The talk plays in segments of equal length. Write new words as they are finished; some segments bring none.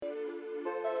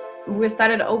we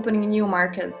started opening new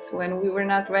markets when we were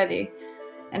not ready.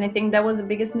 And I think that was the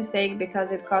biggest mistake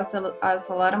because it costed us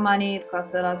a lot of money, it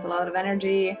costed us a lot of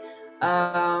energy,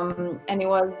 and it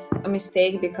was a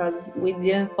mistake because we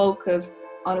didn't focus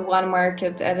on one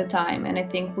market at a time. And I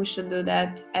think we should do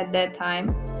that at that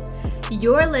time.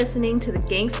 You're listening to the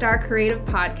Gangstar Creative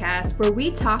Podcast, where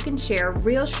we talk and share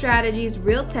real strategies,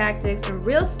 real tactics, and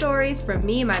real stories from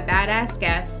me and my badass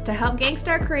guests to help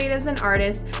Gangstar creatives and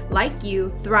artists like you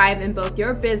thrive in both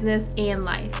your business and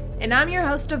life. And I'm your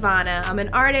host, Tijana. I'm an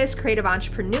artist, creative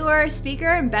entrepreneur, speaker,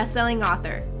 and best-selling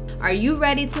author. Are you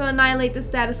ready to annihilate the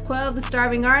status quo of the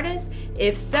starving artist?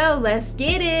 If so, let's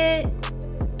get it!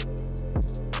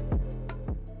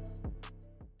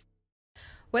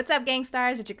 What's up,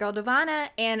 Gangstars? It's your girl, Tijana,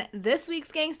 and this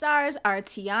week's Gangstars are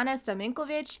Tijana,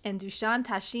 Stamenković and Dušan,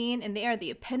 Tašin, and they are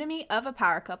the epitome of a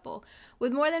power couple.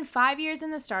 With more than 5 years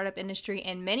in the startup industry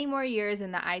and many more years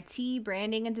in the IT,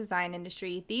 branding, and design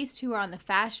industry, these two are on the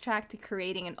fast track to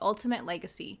creating an ultimate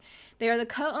legacy. They are the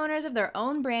co-owners of their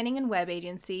own branding and web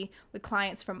agency with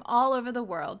clients from all over the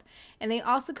world. And they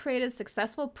also created a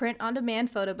successful print-on-demand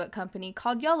photo book company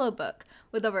called YOLO Book,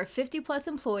 with over 50-plus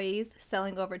employees,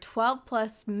 selling over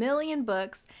 12-plus million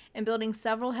books, and building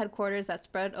several headquarters that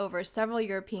spread over several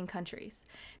European countries.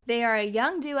 They are a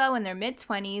young duo in their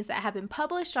mid-20s that have been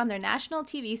published on their national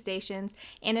TV stations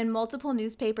and in multiple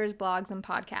newspapers, blogs, and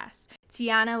podcasts.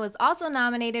 Tijana was also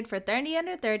nominated for 30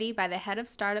 Under 30 by the head of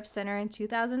Startup Center in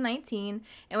 2019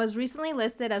 and was recently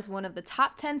listed as one of the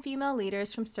top 10 female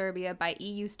leaders from Serbia by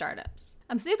EU Startups.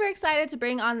 I'm super excited to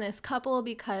bring on this couple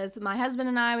because my husband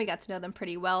and I, we got to know them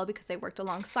pretty well because they worked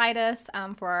alongside us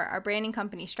for our branding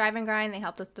company, Strive and Grind. They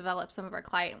helped us develop some of our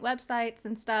client websites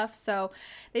and stuff. So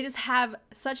they just have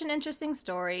such an interesting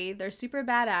story. They're super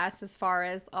badass as far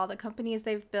as all the companies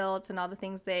they've built and all the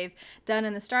things they've done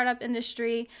in the startup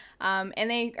industry.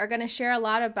 And they are going to share a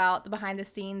lot about the behind the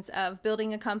scenes of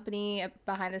building a company,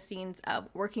 behind the scenes of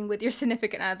working with your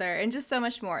significant other, and just so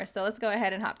much more. So let's go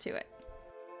ahead and hop to it.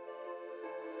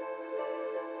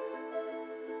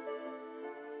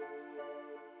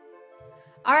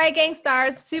 All right,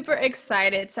 Gangstars, super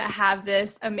excited to have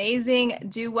this amazing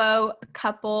duo,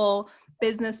 couple,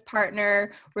 business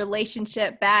partner,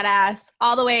 relationship badass,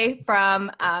 all the way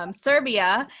from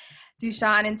Serbia.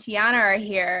 Dušan and Tijana are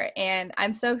here, and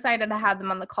I'm so excited to have them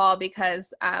on the call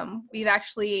because we've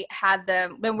actually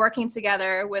been working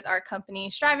together with our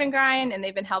company Strive and Grind, and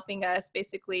they've been helping us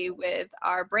basically with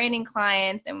our branding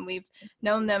clients, and we've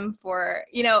known them for,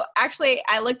 actually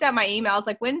I looked at my emails,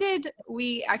 like, when did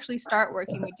we actually start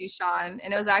working with Dušan?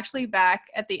 And it was actually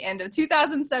back at the end of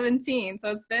 2017, so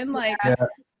it's been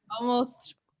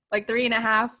almost like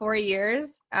 3.5, 4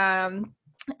 years.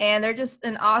 And they're just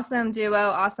an awesome duo,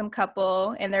 awesome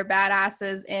couple, and they're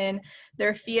badasses in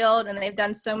their field, and they've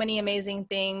done so many amazing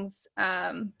things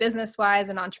business-wise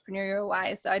and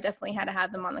entrepreneurial-wise. So I definitely had to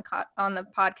have them on the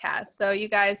podcast. So you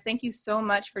guys, thank you so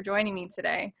much for joining me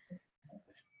today.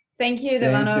 Thank you,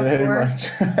 Tijana. Thank you very much.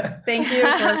 Thank you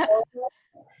for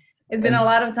it's been a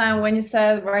lot of time. When you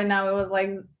said right now, it was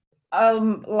like a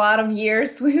lot of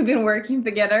years we've been working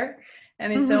together,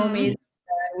 and it's so amazing.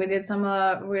 We did some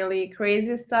really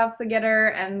crazy stuff together,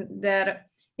 and that,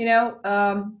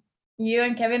 you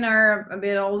and Kevin are a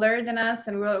bit older than us,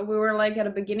 and we were like at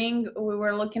the beginning, we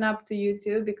were looking up to you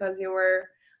too because you were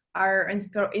our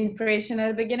inspiration at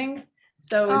the beginning.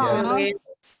 So it's really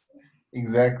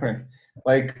exactly.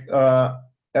 Like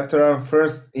after our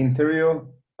first interview,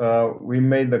 we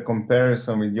made the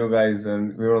comparison with you guys,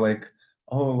 and we were like,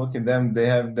 oh, look at them, they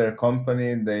have their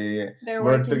company, they're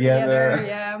work together.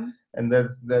 Yeah. And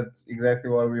that's exactly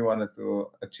what we wanted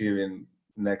to achieve in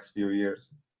next few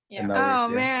years. Yeah. Oh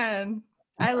man,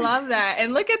 I love that.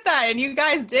 And look at that. And you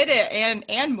guys did it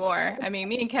and more. I mean,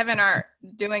 me and Kevin aren't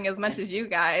doing as much as you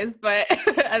guys, but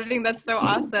I think that's so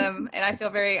awesome. And I feel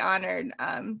very honored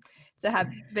to have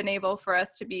been able for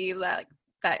us to be like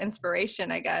that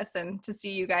inspiration, I guess, and to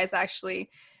see you guys actually,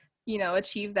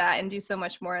 achieve that and do so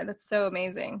much more. That's so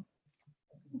amazing.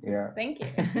 Yeah. Thank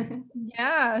you.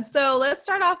 Yeah. So let's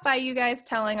start off by you guys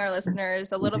telling our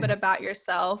listeners a little bit about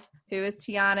yourself. Who is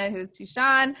Tijana? Who's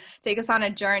Dušan? Take us on a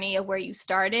journey of where you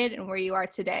started and where you are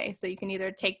today. So you can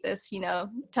either take this,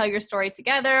 tell your story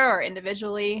together or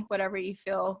individually, whatever you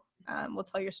feel will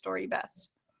tell your story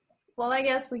best. Well, I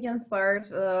guess we can start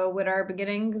with our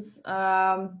beginnings.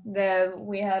 That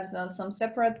we had some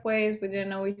separate ways. We didn't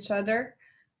know each other.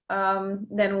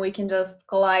 Then we can just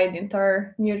collide into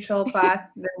our mutual path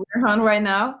that we're on right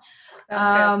now.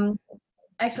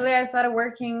 Actually, I started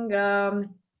working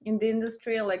in the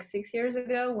industry like 6 years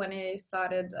ago when I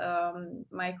started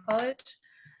my college.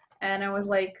 and I was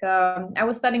like, I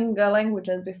was studying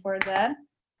languages before that,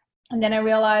 and then I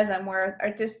realized I'm more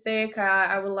artistic.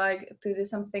 I would like to do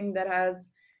something that has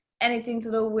anything to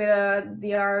do with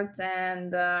the arts,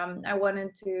 and I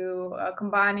wanted to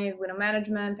combine it with the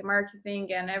management, the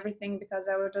marketing, and everything, because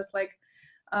I was just like,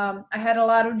 I had a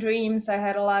lot of dreams. I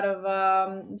had a lot of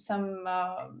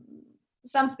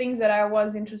some things that I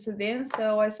was interested in.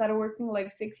 So I started working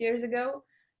like 6 years ago,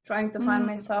 trying to find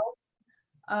myself.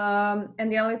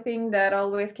 And the only thing that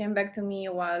always came back to me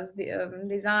was the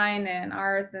design and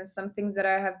art and some things that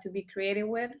I have to be creative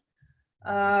with.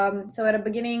 So at the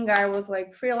beginning, I was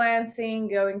like freelancing,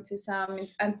 going to some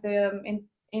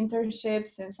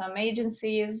internships in some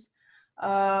agencies.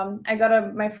 I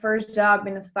got my first job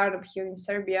in a startup here in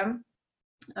Serbia.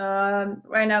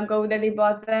 Right now, GoDaddy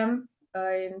bought them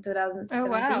in 2017. Oh,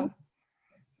 wow.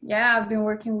 Yeah, I've been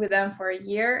working with them for a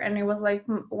year, and it was like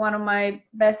one of my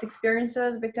best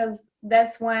experiences, because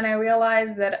that's when I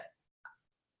realized that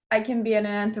I can be an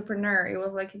entrepreneur. It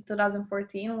was like in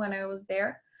 2014 when I was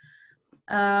there.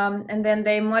 And then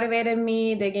they motivated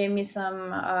me. They gave me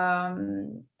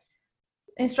some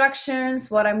instructions,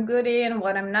 what I'm good in,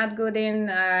 what I'm not good in.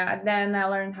 Then I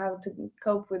learned how to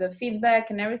cope with the feedback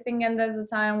and everything. And there's a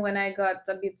time when I got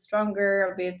a bit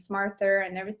stronger, a bit smarter,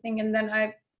 and everything. And then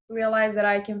I realized that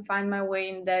I can find my way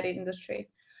in that industry.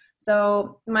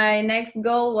 So my next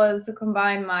goal was to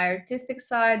combine my artistic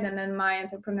side and then my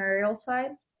entrepreneurial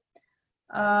side.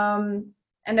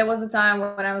 And there was a time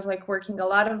when I was like working a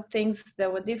lot of things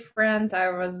that were different. I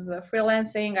was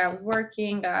freelancing, I was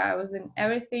working, I was in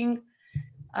everything.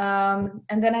 And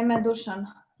then I met Dušan.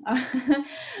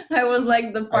 I was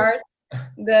like the part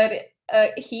that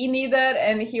he needed,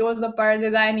 and he was the part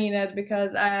that I needed,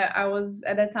 because I was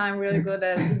at that time really good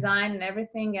at design and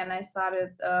everything, and I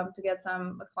started to get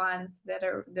some clients that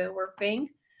were paying.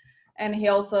 And he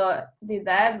also did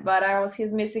that, but I was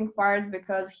his missing part,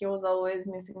 because he was always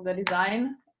missing the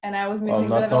design, and I was missing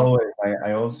Well, not always.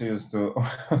 I also used to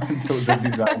do the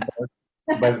design part,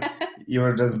 but you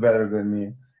were just better than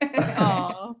me.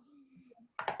 Aww.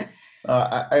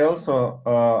 I also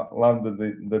loved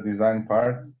the design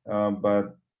part,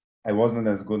 but I wasn't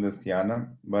as good as Tijana.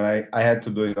 But I had to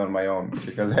do it on my own,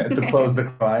 because I had to close the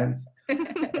clients.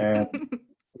 And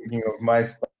speaking of my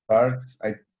starts,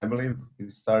 I believe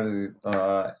it started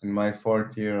in my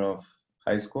 4th year of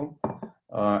high school.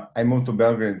 I moved to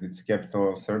Belgrade, it's the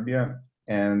capital of Serbia,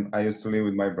 and I used to live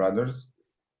with my brothers.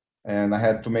 And I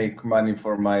had to make money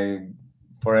for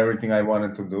everything I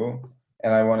wanted to do,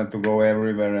 and I wanted to go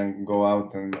everywhere and go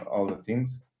out and all the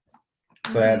things.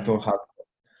 So I had to hustle,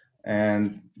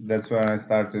 and that's when I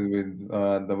started with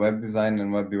the web design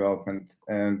and web development.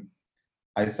 And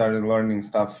I started learning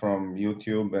stuff from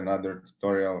YouTube and other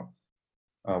tutorial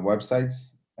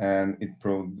websites, and it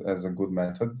proved as a good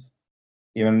method.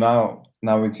 Even now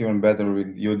it's even better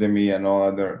with Udemy and all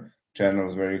other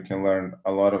channels where you can learn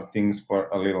a lot of things for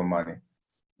a little money.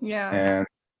 Yeah. And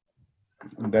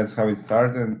that's how it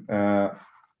started.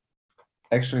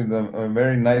 Actually, a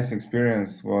very nice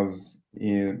experience was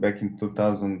back in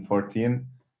 2014.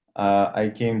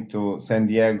 I came to San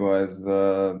Diego as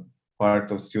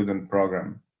part of student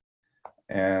program,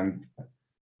 and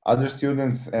other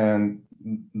students, and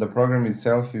the program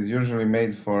itself is usually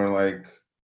made for like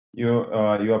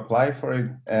you apply for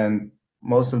it, and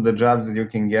most of the jobs that you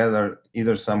can get are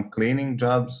either some cleaning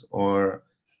jobs or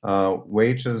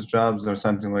waitress jobs or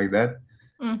something like that.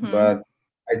 But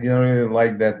I didn't really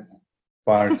like that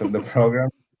part of the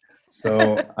program,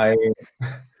 so I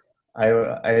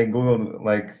googled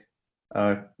like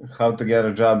how to get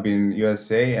a job in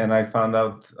USA, and I found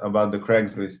out about the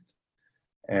Craigslist,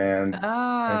 and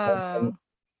I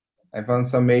found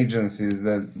some agencies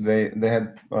that they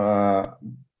had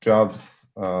jobs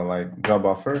like job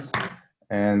offers,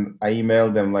 and I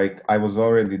emailed them like I was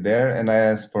already there, and I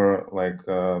asked for like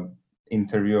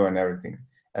interview and everything,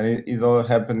 and it all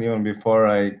happened even before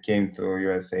I came to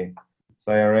USA.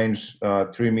 So I arranged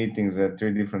 3 meetings at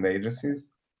 3 different agencies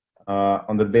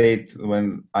on the date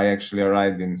when I actually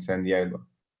arrived in San Diego,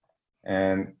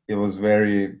 and it was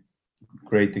very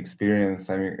great experience.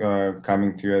 I mean,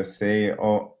 coming to USA,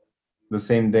 the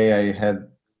same day I had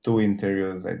 2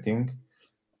 interviews, I think,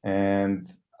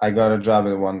 and I got a job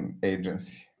at one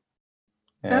agency.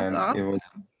 That's And awesome.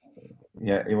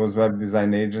 it was web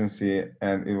design agency,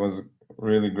 and it was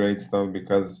really great stuff,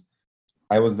 because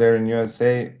I was there in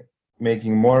USA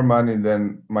making more money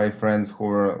than my friends who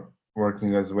were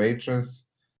working as waitress,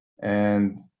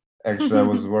 and actually I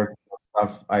was working on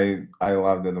stuff I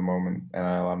loved at the moment and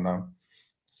I love now.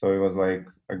 So it was like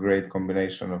a great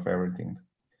combination of everything.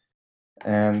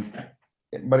 And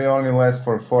but it only lasts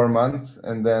for 4 months,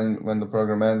 and then when the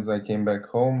program ends, I came back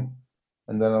home,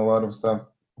 and then a lot of stuff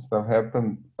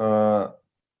happened.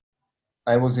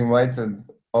 I was invited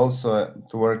also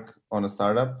to work on a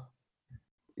startup.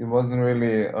 It wasn't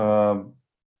really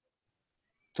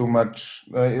too much.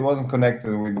 It wasn't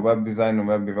connected with web design and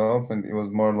web development. It was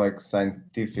more like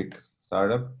scientific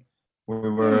startup. We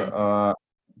were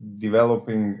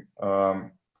developing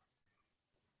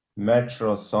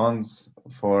metro songs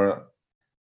for,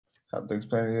 how to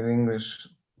explain it in English.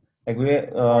 Like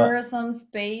or some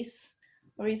space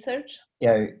research.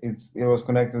 Yeah, it was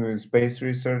connected with space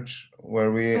research,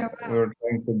 where we were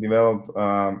trying to develop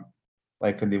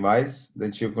like a device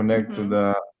that you connect to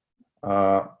the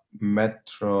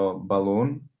metro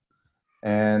balloon,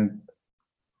 and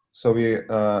so we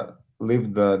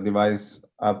lift the device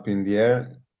up in the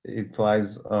air. It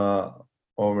flies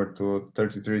over to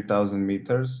 33,000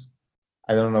 meters.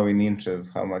 I don't know in inches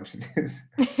how much it is.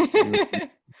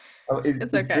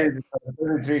 It's okay.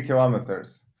 33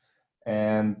 kilometers,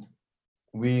 and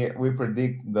we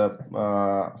predict the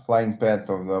flying path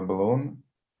of the balloon,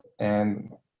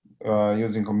 and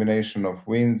using combination of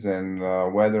winds and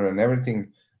weather and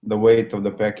everything, the weight of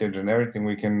the package and everything,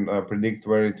 we can predict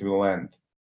where it will land.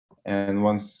 And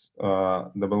once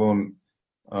the balloon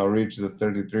reaches the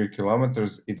 33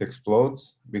 kilometers, it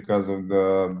explodes because of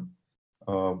the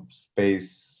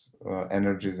space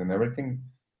energies and everything.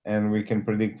 And we can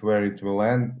predict where it will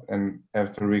land. And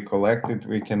after we collect it,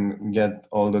 we can get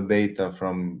all the data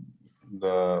from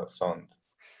the sound.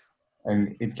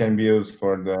 And it can be used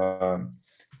for the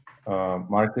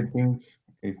marketing.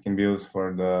 It can be used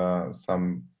for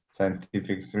some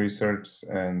scientific research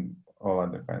and all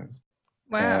other kinds.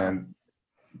 Wow. And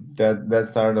that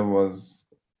startup was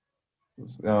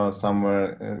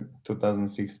somewhere in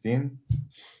 2016,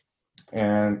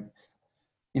 and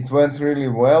it went really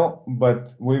well,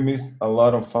 but we missed a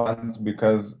lot of funds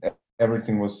because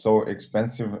everything was so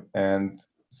expensive, and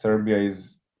Serbia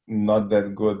is not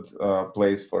that good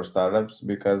place for startups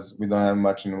because we don't have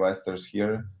much investors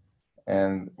here,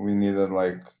 and we needed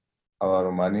like a lot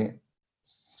of money,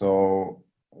 so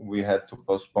we had to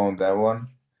postpone that one.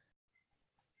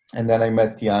 And then I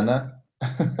met Tijana,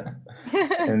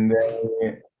 and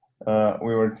then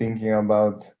we were thinking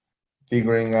about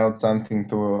figuring out some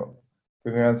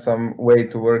way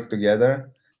to work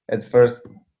together. At first,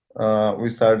 we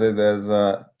started as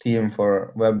a team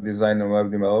for web design and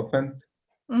web development.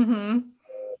 Team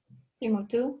of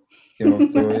two. Team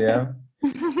of two, yeah.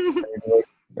 It was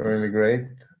really great.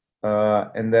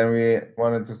 And then we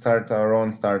wanted to start our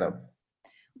own startup.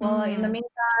 Well, in the meantime,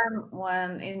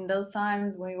 in those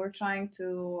times we were trying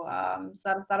to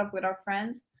start a startup with our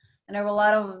friends, and there were a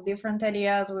lot of different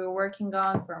ideas we were working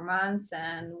on for months,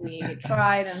 and we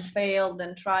tried and failed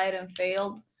and tried and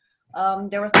failed.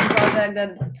 There was some project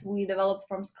that we developed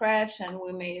from scratch, and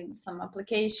we made some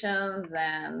applications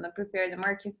and prepared the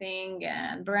marketing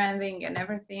and branding and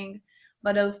everything,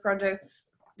 but those projects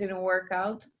didn't work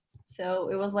out. So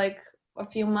it was like a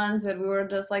few months that we were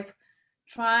just like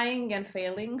trying and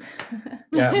failing.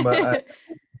 Yeah, but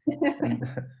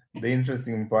the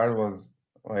interesting part was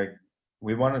like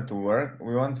we wanted to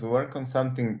work on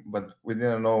something, but we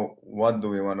didn't know what do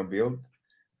we want to build.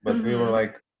 But we were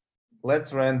like,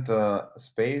 let's rent a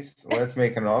space, let's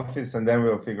make an office, and then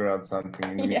we'll figure out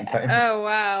something in the meantime. Oh,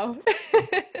 wow.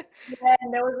 Yeah,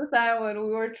 and there was a time when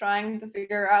we were trying to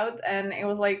figure out, and it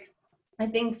was like, I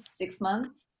think 6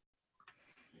 months.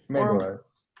 Maybe less.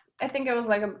 I think it was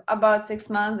like about 6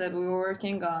 months that we were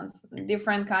working on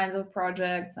different kinds of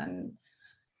projects, and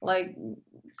like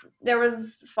there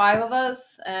was 5 of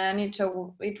us, and each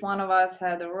one of us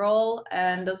had a role,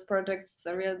 and those projects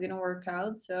really didn't work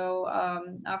out. So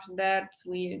after that,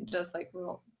 we just like,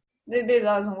 well, this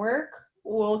doesn't work.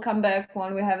 We'll come back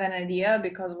when we have an idea,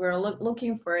 because we're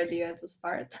looking for idea to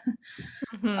start.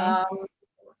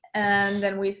 And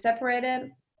then we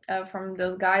separated from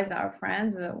those guys, our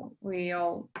friends. We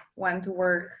all went to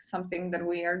work something that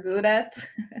we are good at.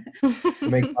 To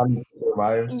make money to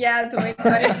survive. Yeah, to make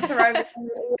money to survive.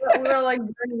 We were like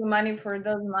burning money for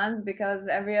those months because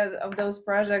every of those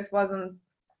projects wasn't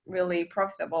really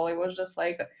profitable. It was just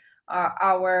like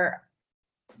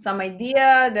some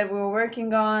idea that we were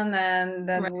working on, and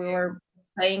then we were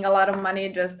paying a lot of money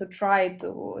just to try to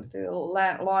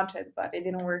launch it, but it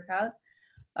didn't work out.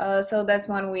 So that's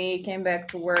when we came back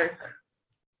to work,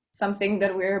 something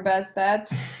that we're best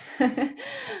at.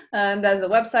 And that's the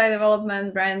website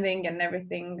development, branding, and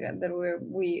everything that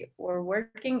we were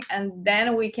working. And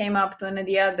then we came up to an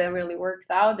idea that really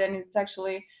worked out, and it's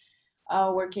actually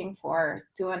working for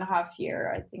 2.5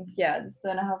 years, I think. Yeah, it's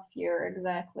 2.5 years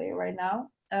exactly right now.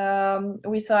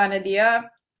 we saw an idea.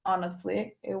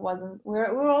 Honestly, it wasn't.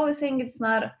 We're always saying it's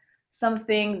not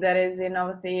something that is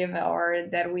innovative or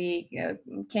that we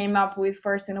came up with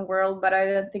first in the world, but I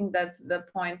don't think that's the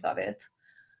point of it.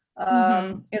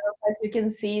 Like you can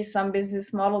see some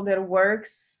business model that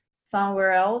works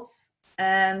somewhere else,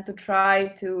 and to try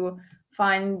to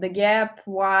find the gap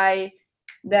why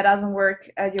that doesn't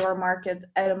work at your market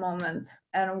at the moment,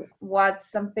 and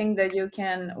what's something that you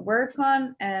can work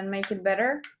on and make it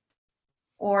better,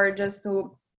 or just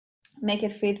to make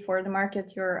it fit for the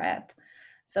market you're at.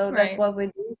 So that's what we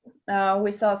did.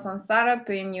 We saw some startup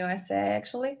in USA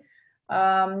actually,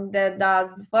 that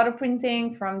does photo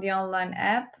printing from the online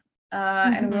app.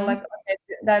 And we were like, okay,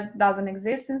 that doesn't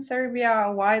exist in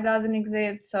Serbia. Why doesn't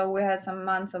exist? So we had some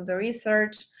months of the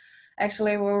research.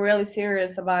 Actually, we were really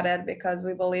serious about it because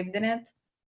we believed in it.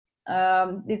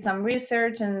 Did some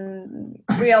research and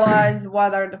realized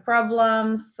what are the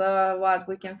problems, what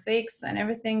we can fix and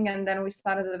everything. And then we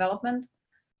started the development.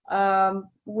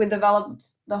 We developed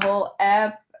the whole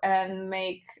app and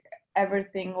make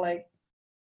everything like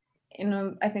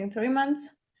in I think 3 months.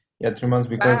 Yeah, 3 months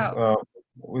because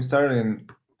we started in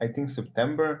I think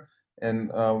September, and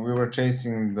we were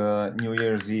chasing the New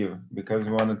Year's Eve because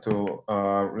we wanted to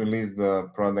release the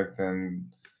product and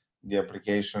the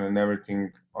application and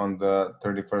everything on the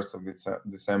 31st of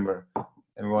December,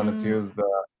 and we wanted to use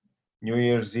the New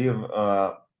Year's Eve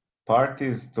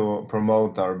parties to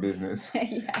promote our business.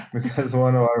 Yeah. Because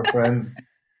one of our friends,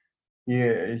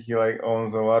 he like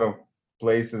owns a lot of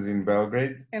places in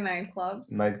Belgrade, In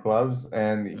nightclubs.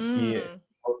 and he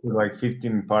hosted like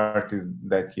 15 parties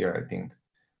that year, I think.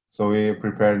 So we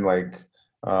prepared like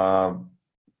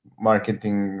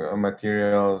marketing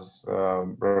materials,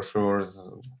 brochures,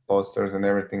 posters, and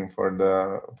everything for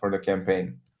the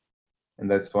campaign, and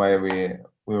that's why we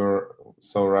were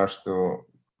so rushed to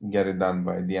get it done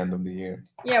by the end of the year.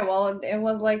 Yeah, well, it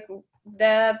was like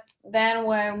that. Then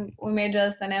when we made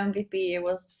just an MVP, it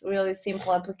was really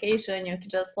simple application. You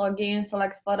could just log in,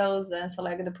 select photos, and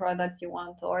select the product you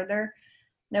want to order.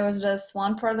 There was just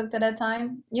one product at a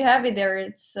time. You have it there.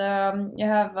 It's you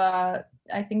have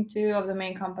I think 2 of the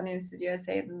main companies in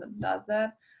USA that does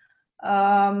that.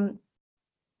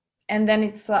 And then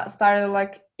it started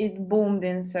like it boomed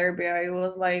in Serbia. It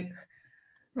was like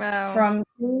from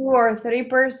 2 or 3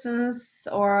 persons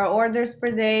or orders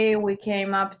per day, we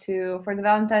came up to, for the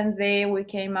Valentine's Day, we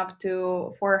came up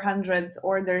to 400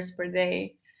 orders per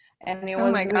day. And it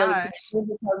was really cool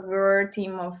because we were a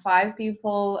team of 5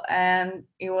 people, and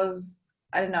it was,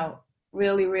 I don't know,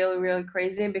 really, really, really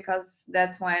crazy because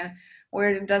that's when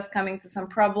we're just coming to some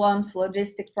problems,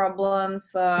 logistic problems,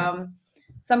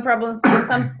 some problems.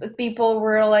 Some people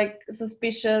were like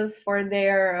suspicious for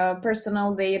their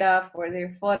personal data, for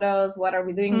their photos. What are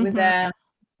we doing with them,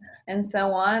 and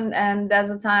so on. And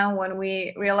that's a time when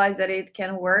we realized that it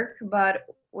can work, but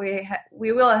we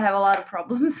will have a lot of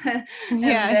problems.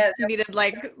 Yeah, you needed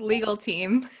like legal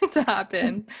team to hop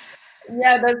in.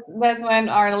 Yeah, that's when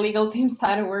our legal team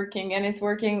started working, and it's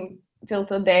working till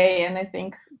today. And I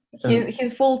think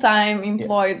he's full-time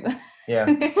employed. Yeah.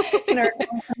 In our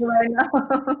company right now.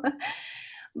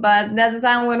 But that's the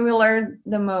time when we learned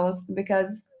the most,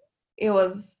 because it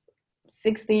was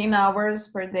 16 hours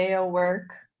per day of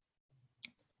work.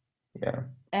 Yeah.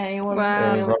 And it was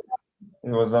it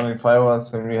was only 5 of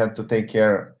us, and we had to take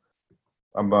care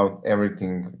about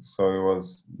everything. So it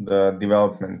was the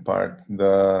development part,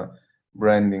 the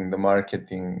branding, the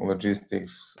marketing,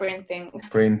 logistics, printing.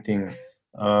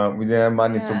 We didn't have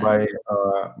money to buy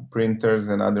printers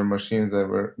and other machines that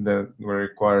were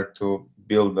required to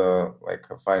build a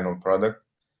final product.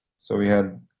 So we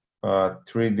had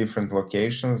 3 different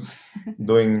locations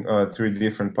doing 3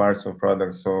 different parts of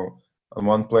products. So on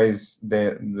one place,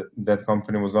 that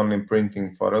company was only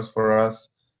printing photos for us.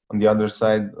 On the other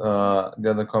side, the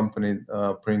other company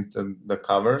printed the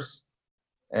covers,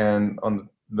 and on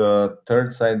the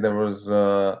third side there was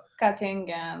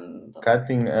cutting and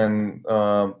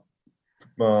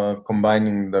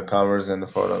combining the covers and the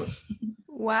photos.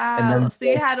 Wow. So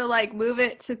you had to like move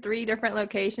it to 3 different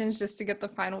locations just to get the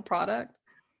final product?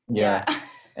 Yeah.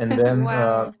 And then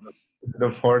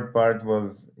the fourth part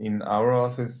was in our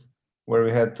office, where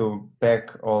we had to pack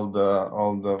all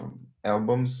the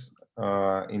albums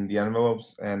in the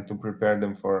envelopes and to prepare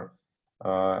them for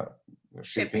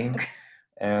shipping.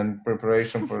 And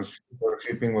preparation for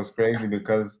shipping was crazy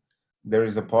because there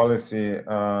is a policy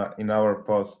in our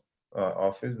post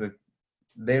office that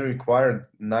they required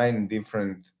 9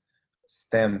 different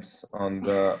stamps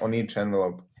on each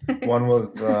envelope. One was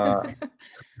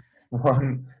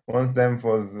One stamp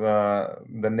was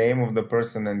the name of the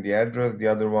person and the address. The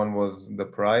other one was the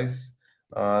price.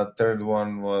 Third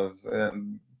one was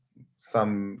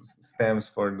some stamps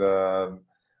for the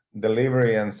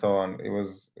delivery and so on. It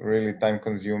was really time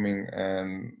consuming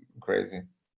and crazy.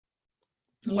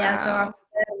 Yeah, so Wow. after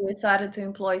that, we started to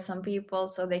employ some people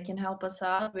so they can help us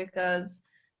out because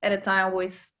at the time we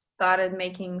started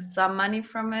making some money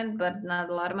from it, but not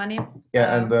a lot of money.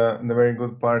 Yeah, and the very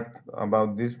good part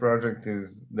about this project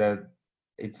is that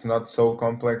it's not so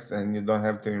complex and you don't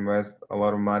have to invest a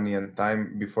lot of money and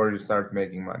time before you start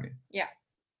making money. Yeah.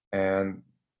 And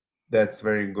that's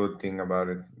very good thing about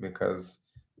it because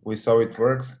we saw it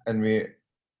works and we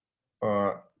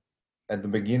at the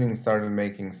beginning started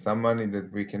making some money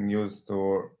that we can use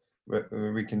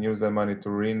that money to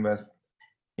reinvest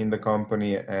in the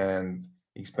company and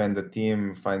expand the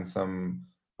team, find some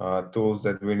tools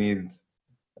that we need,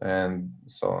 and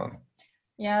so on.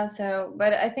 Yeah, so,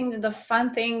 but I think that the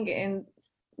fun thing in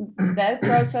that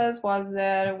process was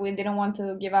that we didn't want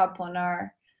to give up on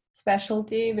our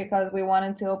specialty because we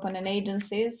wanted to open an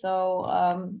agency.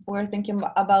 So we were thinking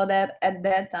about that at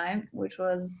that time, which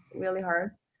was really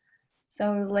hard.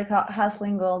 So it was like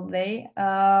hustling all day.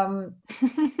 And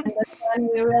that's when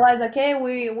we realized, okay,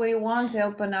 we want to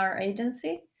open our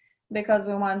agency because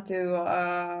we want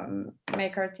to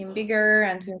make our team bigger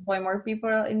and to employ more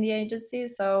people in the agency.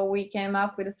 So we came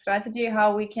up with a strategy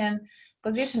how we can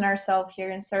position ourselves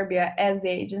here in Serbia as the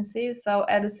agency. So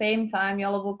at the same time,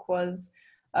 Yellow Book was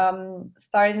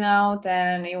starting out,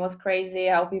 and it was crazy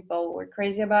how people were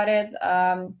crazy about it.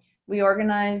 We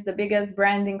organized the biggest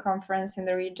branding conference in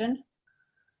the region.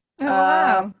 Oh,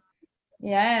 wow.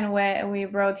 Yeah, and we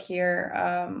brought here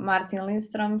Martin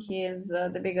Lindstrom. He is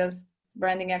the biggest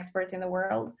branding expert in the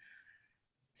world.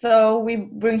 So we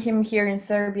bring him here in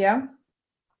Serbia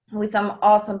with some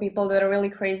awesome people that are really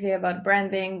crazy about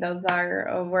branding. Those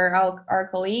were our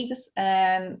colleagues,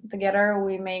 and together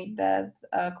we make that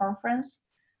conference.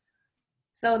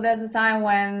 So that's the time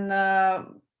when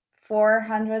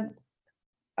 400,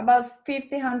 about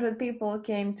 1,500 people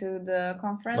came to the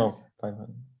conference. No,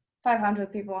 500.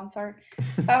 500 people, I'm sorry.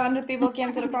 500 people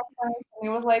came to the conference, and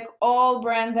it was like all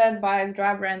branded by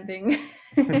Zdra Branding.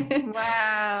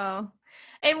 Wow.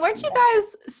 And weren't you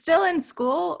guys still in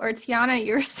school? Or Tijana,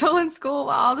 you were still in school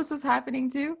while all this was happening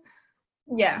too?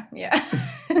 Yeah. You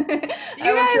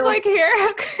guys like here,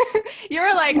 you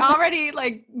were like already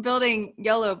like building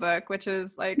Yellow Book, which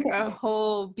was like a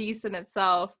whole beast in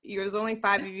itself. There was only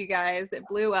 5 of you guys. It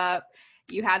blew up.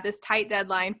 You had this tight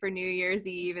deadline for New Year's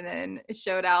Eve, and then it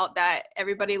showed out that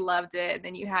everybody loved it. And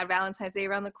then you had Valentine's Day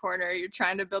around the corner. You're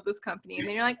trying to build this company, and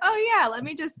then you're like, oh yeah,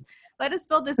 let us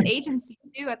build this agency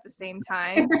too at the same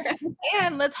time.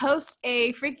 And let's host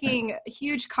a freaking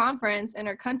huge conference in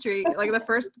our country, like the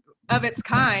first of its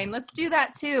kind. Let's do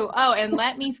that too. Oh, and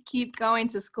let me keep going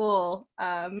to school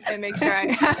and make sure I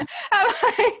have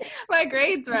my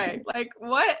grades right. Like,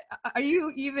 what? Are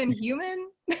you even human?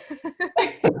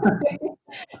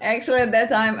 Actually, at that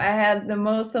time, I had the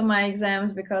most of my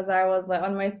exams because I was like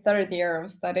on my 3rd year of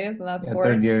studies, not 4th.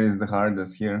 3rd year is the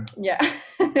hardest here. Yeah.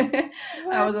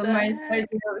 I was on my 3rd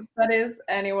year of studies,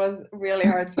 and it was really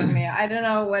hard for me. I don't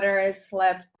know whether I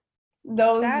slept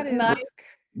those nights,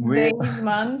 days,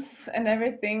 months, and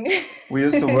everything. We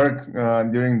used to work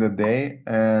during the day,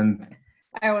 and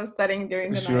I was studying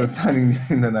during the night. She was studying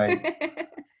during the night.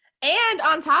 And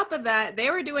on top of that,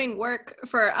 they were doing work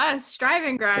for us, Strive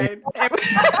and Grind.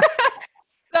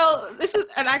 So this is,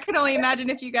 and I can only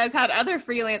imagine if you guys had other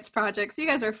freelance projects. You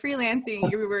guys are freelancing.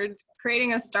 You were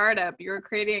creating a startup. You were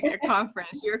creating a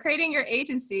conference. You were creating your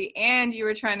agency, and you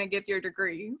were trying to get your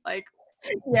degree. Like,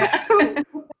 yeah.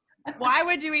 Why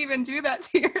would you even do that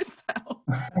to yourself?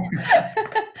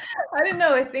 I don't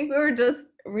know. I think we were just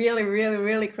really, really,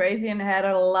 really crazy and had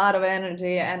a lot of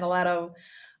energy and a lot of.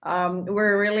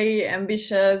 We're really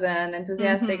ambitious and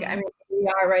enthusiastic. Mm-hmm. I mean, we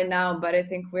are right now, but I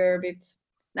think we're a bit,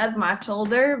 not much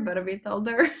older, but a bit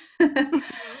older.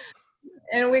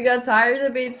 And we got tired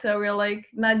a bit, so we're like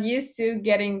not used to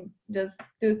getting just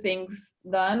 2 things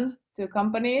done to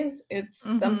companies. It's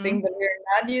something that we're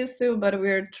not used to, but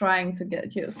we're trying to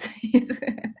get used to it.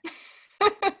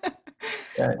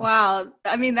 Wow.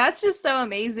 I mean, that's just so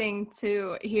amazing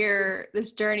to hear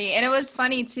this journey. And it was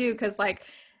funny too, because like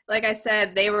like I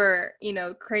said, they were,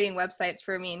 creating websites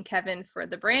for me and Kevin for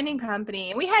the branding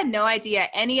company. And we had no idea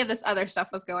any of this other stuff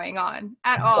was going on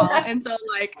at all. And so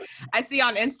like I see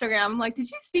on Instagram, I'm like, did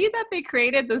you see that they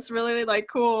created this really like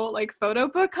cool like photo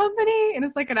book company? And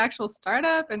it's like an actual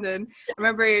startup. And then I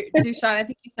remember Dušan, I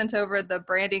think you sent over the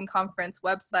branding conference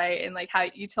website and like how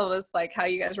you told us like how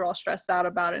you guys were all stressed out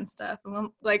about it and stuff. And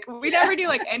I'm like, we never knew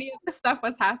like any of this stuff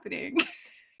was happening.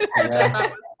 Which I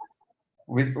thought was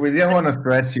we didn't want to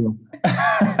stress you.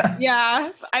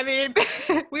 yeah, I mean,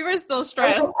 we were still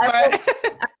stressed. I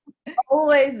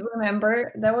always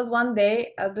remember there was one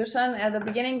day, Dušan, at the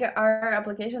beginning, our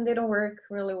application didn't work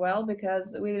really well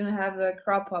because we didn't have the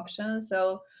crop option.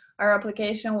 So our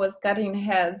application was cutting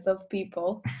heads of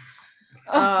people.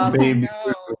 Baby.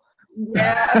 No.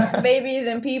 Yeah, babies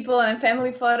and people and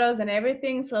family photos and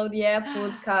everything. So the app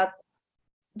would cut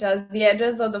just the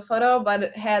edges of the photo,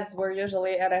 but heads were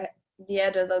usually at the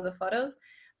edges of the photos.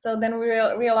 So then we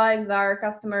realized our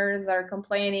customers are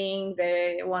complaining,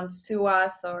 they want to sue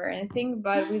us or anything,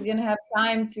 but we didn't have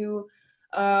time to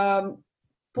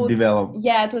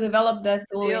develop that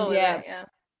tool in the app. Yeah.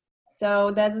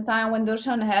 So that's the time when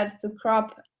Dušan had to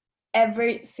crop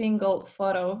every single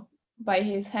photo by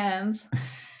his hands.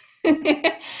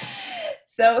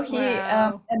 So he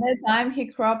at that time he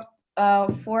cropped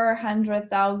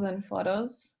 400,000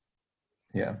 photos.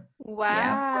 Yeah.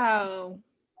 Wow.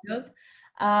 Yeah.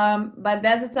 But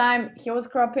that's the time he was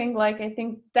cropping like I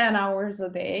think 10 hours a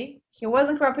day. He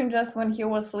wasn't cropping just when he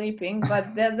was sleeping,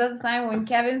 but that's the time when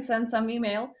Kevin sent some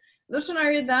email. Dušan,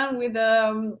 are you done with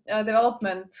the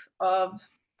development of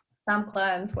some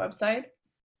client's website?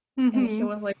 Mm-hmm. And he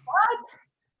was like, what?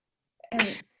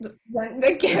 And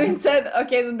then Kevin said,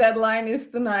 okay, the deadline is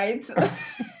tonight.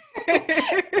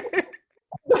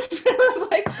 She was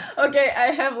like, okay,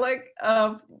 I have like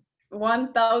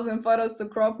 1,000 photos to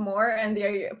crop more, and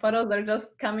the photos are just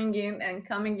coming in and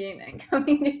coming in and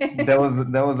coming in. That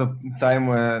was a time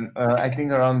when I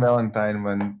think around Valentine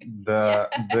when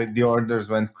the orders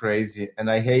went crazy, and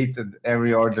I hated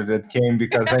every order that came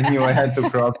because I knew I had to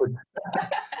crop it.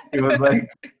 It was like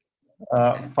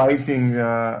fighting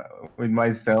with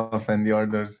myself and the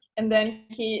orders. And then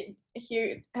he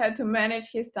had to manage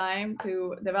his time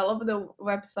to develop the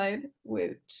website,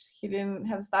 which he didn't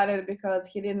have started because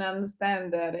he didn't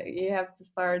understand that you have to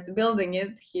start building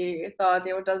it. He thought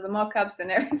it was just the mock-ups and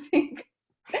everything.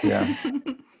 Yeah.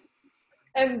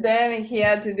 And then he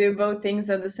had to do both things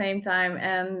at the same time.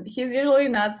 And he's usually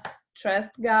not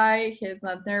stressed guy. He's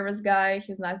not nervous guy.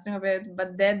 He's not of it.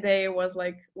 But that day was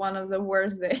like one of the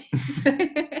worst days.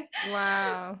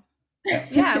 Wow.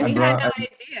 Yeah, we had no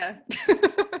idea.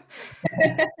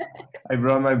 I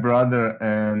brought my brother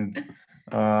and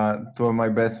two of my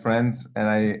best friends, and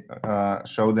I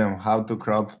showed them how to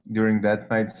crop during that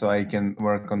night so I can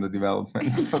work on the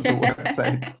development of the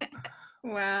website.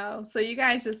 Wow. So you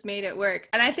guys just made it work.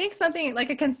 And I think something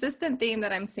like a consistent theme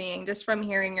that I'm seeing just from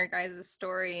hearing your guys'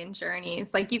 story and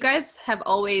journeys, like you guys have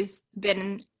always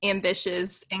been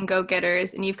ambitious and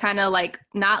go-getters, and you've kind of like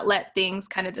not let things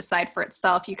kind of decide for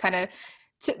itself. You kind of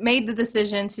made the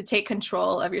decision to take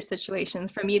control of your situations.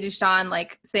 From you, Dušan,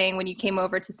 like saying when you came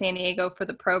over to San Diego for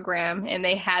the program and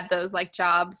they had those like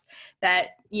jobs that,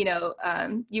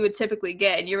 you would typically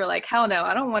get, and you were like, hell no,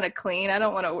 I don't want to clean. I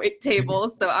don't want to wait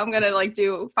tables. So I'm going to like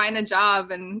find a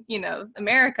job in,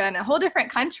 America in a whole different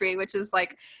country, which is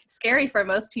like scary for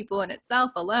most people in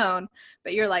itself alone.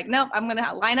 But you're like, nope, I'm going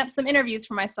to line up some interviews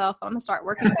for myself. I'm going to start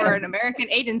working for an American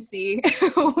agency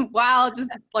while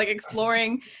just like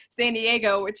exploring San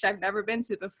Diego, which I've never been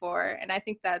to before. And I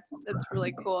think that's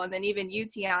really cool. And then even you,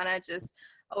 Tijana, just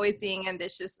always being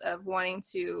ambitious of wanting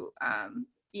to,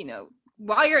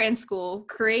 while you're in school,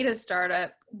 create a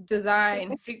startup,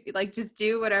 design, like just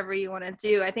do whatever you want to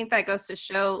do. I think that goes to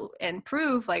show and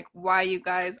prove like why you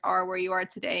guys are where you are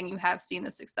today, and you have seen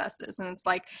the successes. And it's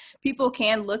like people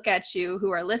can look at you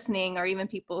who are listening, or even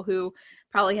people who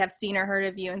probably have seen or heard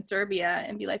of you in Serbia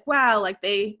and be like, wow, like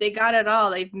they got it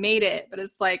all, they've made it. But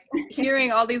it's like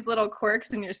hearing all these little quirks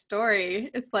in your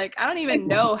story, it's like I don't even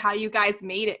know how you guys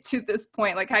made it to this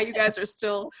point, like how you guys are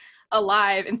still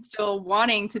alive and still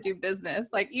wanting to do business,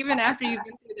 like even after you've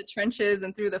been through the trenches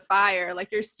and through the fire, like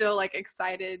you're still like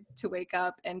excited to wake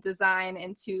up and design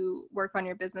and to work on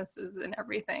your businesses and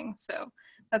everything. So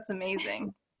that's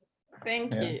amazing.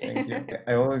 Thank you.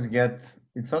 I always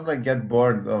it's not like get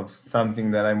bored of something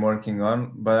that I'm working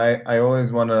on, but I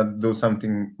always want to do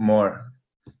something more.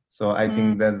 So I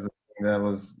think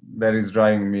that is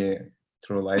driving me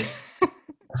through life.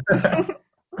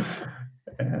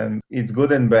 And it's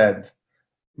good and bad,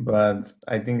 but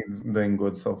I think it's doing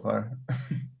good so far.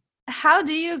 How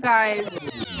do you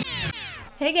guys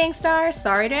Hey Gangstar,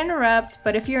 sorry to interrupt,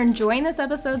 but if you're enjoying this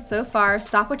episode so far,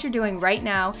 stop what you're doing right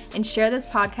now and share this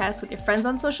podcast with your friends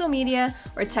on social media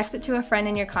or text it to a friend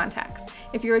in your contacts.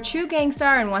 If you're a true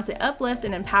Gangstar and want to uplift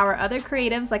and empower other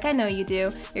creatives like I know you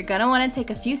do, you're gonna want to take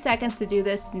a few seconds to do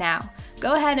this now.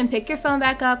 Go ahead and pick your phone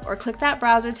back up or click that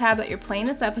browser tab that you're playing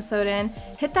this episode in,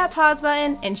 hit that pause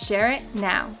button, and share it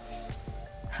now.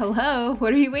 Hello,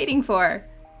 what are you waiting for?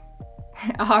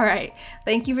 All right,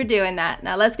 thank you for doing that.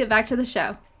 Now let's get back to the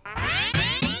show.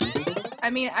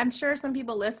 I mean, I'm sure some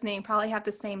people listening probably have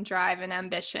the same drive and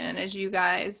ambition as you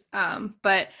guys,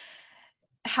 but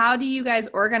how do you guys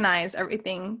organize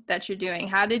everything that you're doing?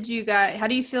 How do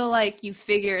you feel like you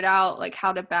figured out like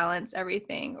how to balance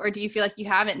everything? Or do you feel like you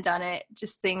haven't done it,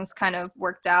 just things kind of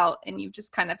worked out and you've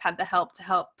just kind of had the help to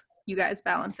help you guys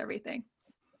balance everything?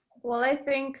 Well, I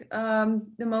think the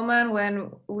moment when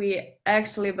we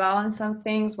actually balanced some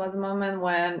things was the moment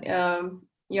when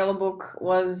Yellow Book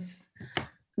was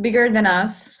bigger than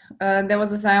us. There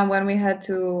was a time when we had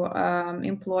to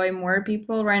employ more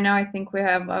people. Right now, I think we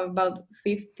have about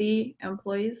 50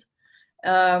 employees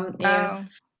in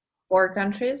 4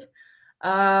 countries.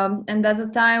 And that's a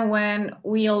time when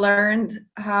we learned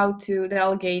how to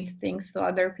delegate things to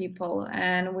other people,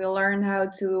 and we learned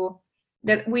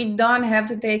that we don't have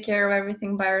to take care of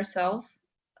everything by ourselves,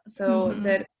 so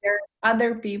that there are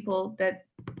other people that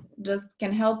just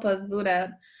can help us do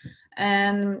that.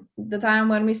 And the time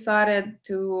when we started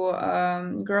to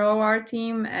grow our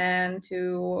team and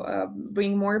to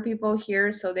bring more people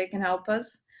here so they can help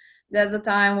us, that's the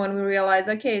time when we realized,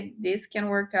 okay, this can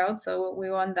work out, so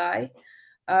we won't die.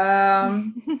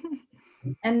 And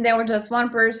they were just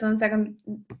one person. Second,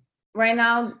 right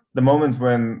now, The moment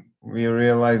when we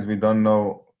realize we don't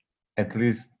know at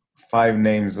least 5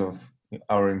 names of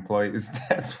our employees,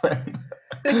 that's when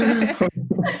we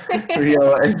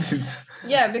realize it.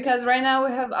 Yeah, because right now we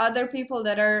have other people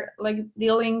that are like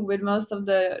dealing with most of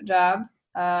the job.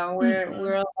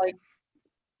 We're like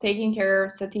taking care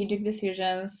of strategic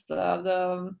decisions,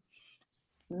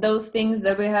 those things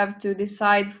that we have to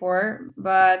decide for,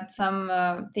 but some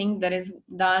thing that is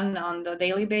done on the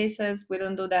daily basis, we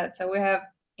don't do that. So we have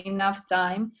enough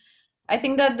time. I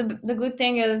think that the good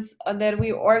thing is that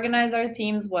we organize our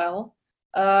teams well,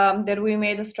 that we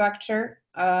made a structure,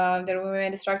 in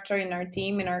our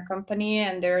team, in our company,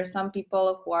 and there are some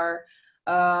people who are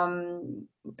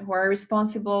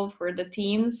responsible for the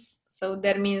teams. So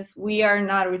that means we are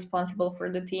not responsible for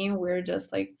the team. We're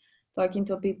just like talking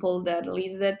to people that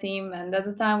leads the team, and that's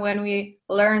the time when we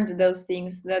learned those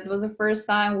things. That was the first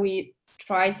time we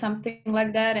tried something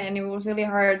like that, and it was really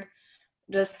hard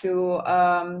just to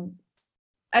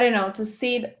I don't know, to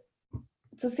see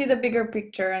the bigger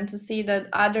picture and to see that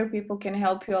other people can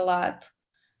help you a lot.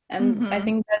 And I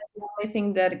think that's the only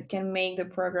thing that can make the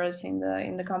progress in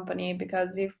the company,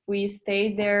 because if we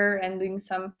stay there and doing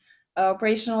some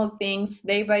operational things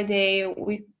day by day,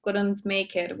 we couldn't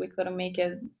make it.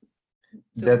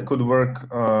 That could work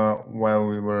while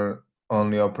we were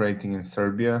only operating in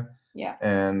Serbia. Yeah.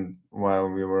 And while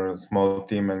we were a small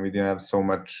team and we didn't have so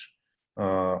much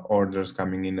orders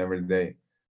coming in every day.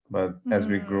 But as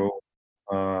we grew,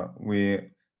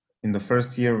 in the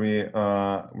first year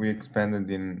we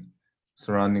expanded in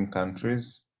surrounding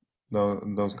countries.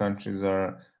 Those countries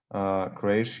are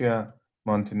Croatia,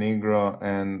 Montenegro,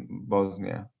 and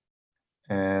Bosnia.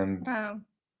 And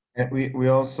we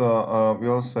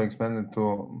also expanded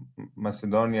to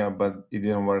Macedonia, but it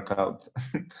didn't work out.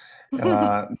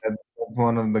 That's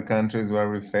one of the countries where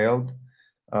we failed.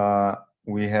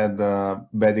 We had a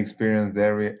bad experience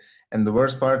there. And the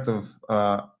worst part of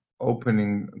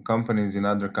opening companies in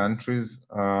other countries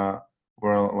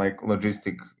were like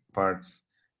logistic parts,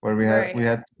 where we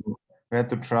had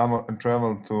to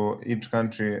travel to each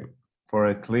country for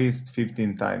at least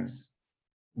 15 times,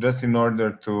 just in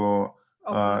order to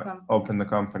open the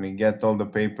company, get all the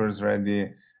papers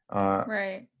ready.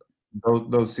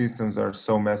 Those systems are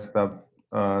so messed up.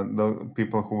 The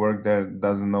people who work there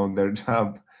doesn't know their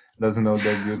job, doesn't know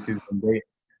their duties.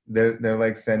 They're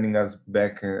like sending us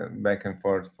back and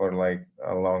forth for like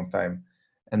a long time,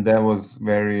 and that was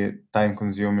very time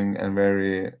consuming and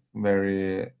very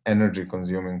very energy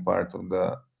consuming part of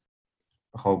the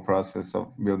whole process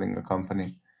of building a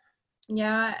company.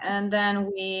 Yeah, and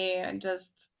then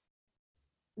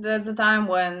that's the time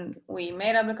when we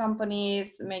made up the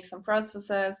companies, make some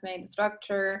processes, made the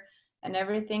structure and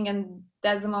everything. And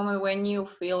that's the moment when you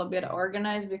feel a bit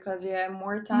organized, because you have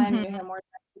more time, you have more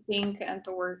time to think and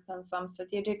to work on some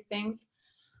strategic things.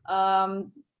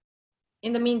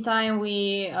 In the meantime,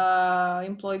 we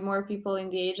employed more people in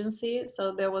the agency.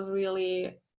 So that was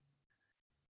really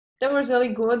That was really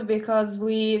good because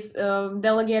we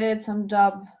delegated some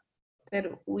job that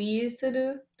we used to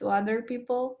do to other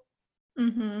people.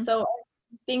 So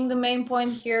I think the main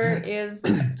point here is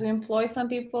to employ some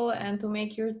people and to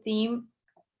make your team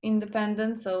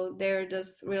independent. So they're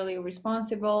just really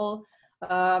responsible.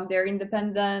 They're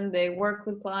independent. They work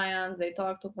with clients. They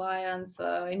talk to clients.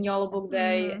 In Yellow Book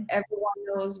Day, everyone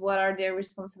knows what are their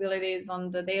responsibilities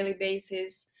on the daily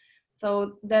basis.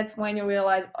 So that's when you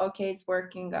realize, okay, it's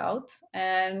working out,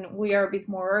 and we are a bit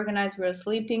more organized. We're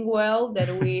sleeping well that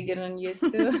we didn't used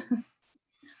to.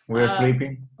 We're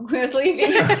sleeping. We're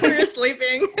sleeping. We're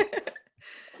sleeping.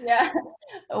 Yeah,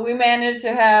 we managed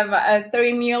to have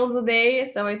 3 meals a day.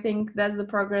 So I think that's the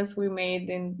progress we made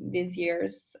in these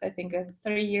years. I think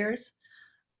 3 years.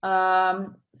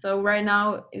 So right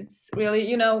now it's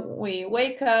really, we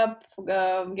wake up,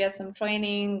 get some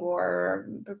training or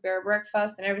prepare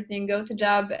breakfast and everything, go to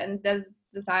job, and that's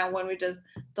the time when we just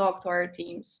talk to our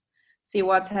teams, see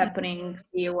what's happening,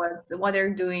 see what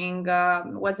they're doing,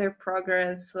 what's their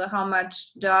progress, how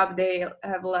much job they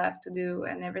have left to do,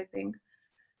 and everything.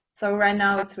 So right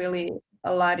now it's really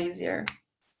a lot easier.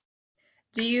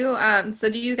 Do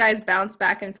you guys bounce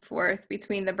back and forth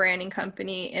between the branding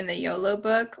company and the YOLO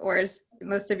book, or is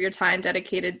most of your time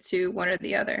dedicated to one or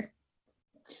the other?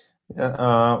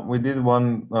 Yeah, we did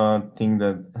one thing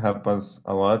that helped us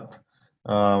a lot.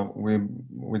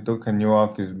 We took a new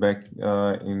office back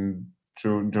in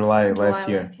July last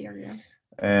year. Yeah.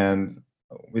 And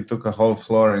we took a whole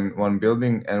floor in one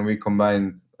building, and we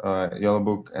combined Yellow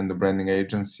Book and the branding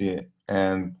agency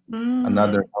and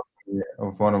another company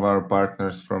of one of our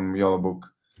partners from Yellow Book.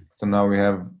 So now we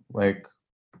have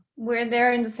we're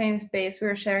there in the same space.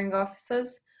 We're sharing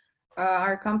offices,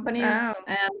 our companies,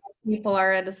 and people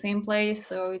are at the same place.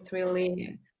 So it's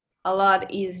really a lot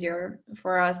easier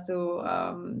for us to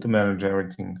manage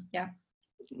everything. Yeah.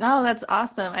 Oh, that's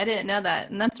awesome. I didn't know that.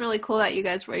 And that's really cool that you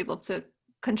guys were able to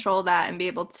control that and be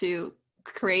able to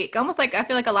create, almost like, I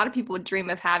feel like a lot of people would dream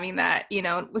of having that.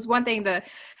 It was one thing to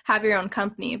have your own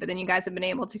company, but then you guys have been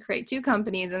able to create 2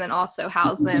 companies and then also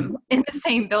house them in the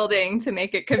same building to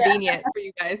make it convenient for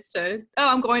you guys to,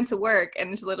 I'm going to work,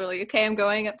 and it's literally, okay, I'm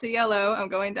going up to Yellow, I'm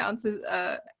going down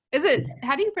to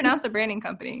how do you pronounce the branding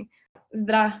company?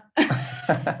 Zdra.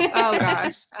 Oh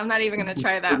gosh, I'm not even gonna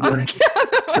try that.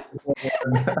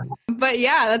 But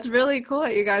yeah, that's really cool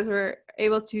that you guys were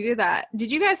able to do that.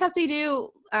 Did you guys have to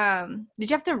did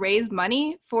you have to raise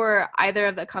money for either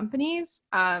of the companies?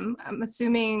 I'm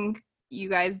assuming you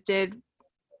guys did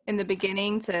in the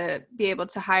beginning to be able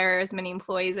to hire as many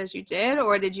employees as you did,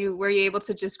 or were you able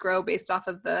to just grow based off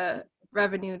of the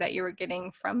revenue that you were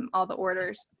getting from all the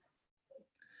orders?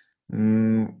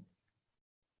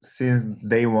 Since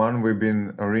day one, we've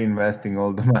been reinvesting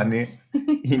all the money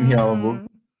in Yellow Book,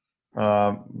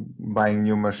 buying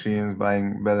new machines,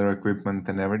 buying better equipment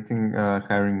and everything,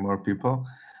 hiring more people.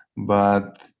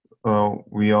 But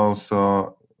we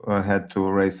also had to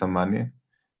raise some money.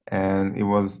 And it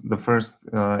was the first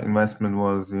investment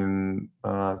was in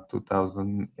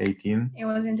 2018. It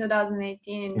was in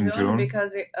 2018 in June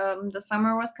because the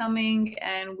summer was coming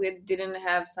and we didn't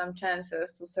have some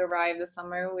chances to survive the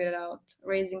summer without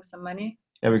raising some money.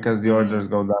 Yeah, because the orders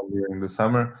go down during the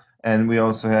summer, and we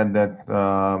also had that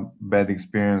bad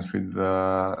experience with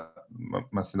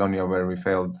Macedonia where we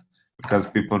failed because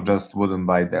people just wouldn't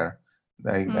buy there.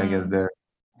 I guess they're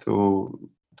too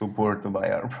poor to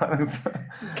buy our products,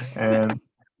 and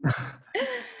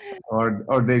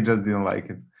or they just didn't like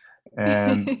it.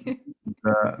 And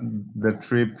the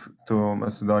trip to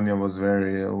Macedonia was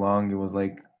very long. It was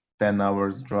like 10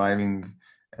 hours driving,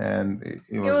 and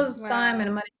it was time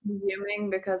and money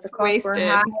consuming because the costs were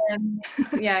high. And,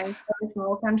 it's a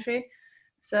small country.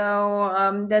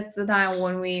 So that's the time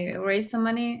when we raised some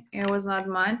money. It was not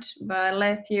much, but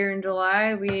last year in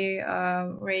July we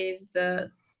raised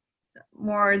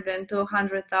more than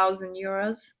 200,000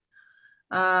 euros.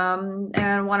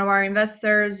 And one of our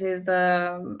investors is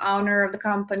the owner of the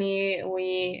company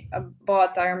we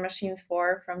bought our machines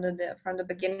from the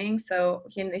beginning. So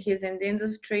he's in the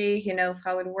industry, he knows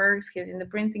how it works, he's in the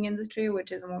printing industry,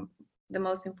 which is the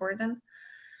most important.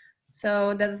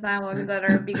 So that's the time when we got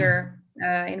our bigger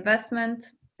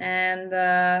investment, and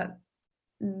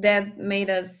that made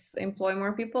us employ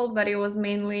more people, but it was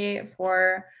mainly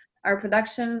for our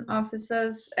production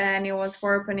offices, and it was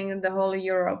for opening the whole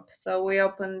Europe. So we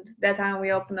opened the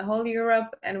whole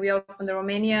Europe, and we opened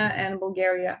Romania and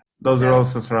Bulgaria. Those are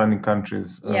also surrounding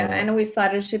countries. And we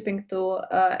started shipping to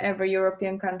every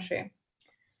European country.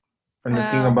 And the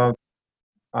thing about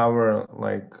our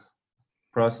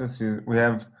process is we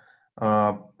have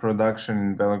production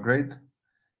in Belgrade,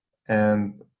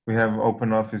 and we have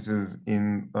open offices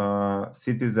in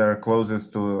cities that are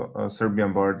closest to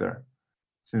Serbian border.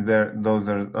 Since those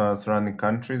are surrounding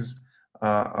countries,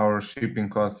 our shipping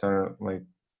costs are like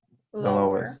the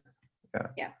lowest.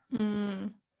 Yeah.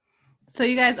 So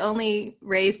you guys only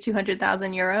raised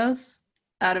 200,000 euros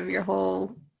out of your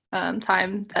whole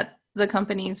time that the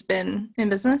company's been in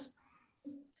business?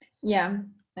 Yeah,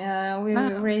 we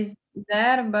raised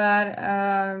that, but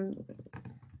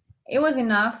it was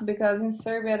enough because in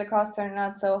Serbia the costs are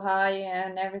not so high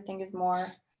and everything is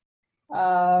more.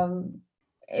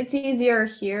 It's easier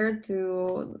here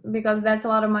because that's a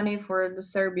lot of money for the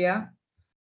Serbia.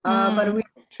 But we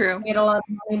made a lot of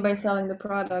money by selling the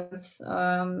products.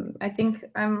 I think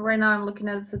right now I'm looking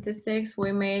at the statistics.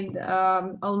 We made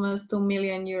almost 2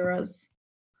 million euros.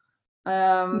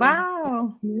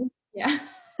 Wow. Yeah.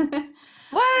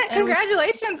 What?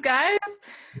 Congratulations, guys.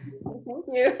 Thank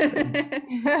you.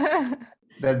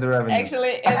 That's the revenue.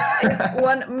 Actually,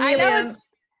 it's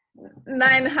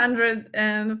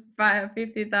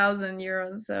 1,950,000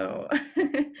 euros. So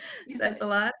that's a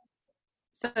lot.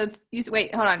 So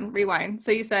wait, hold on, rewind.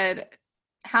 So you said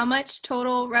how much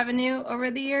total revenue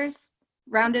over the years,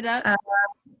 rounded up?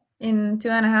 In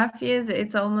 2.5 years,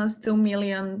 it's almost 2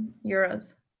 million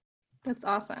euros. That's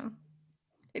awesome.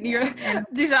 And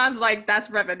Dušan's like, that's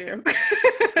revenue.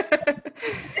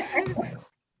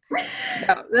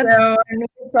 So we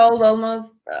sold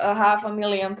almost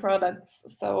 500,000 products.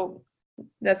 So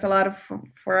that's a lot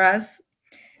for us.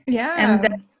 Yeah. And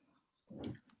then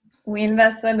we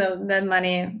invested that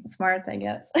money smart, I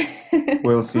guess.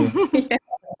 We'll see. Yeah.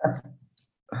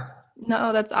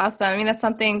 No, that's awesome. I mean, that's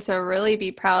something to really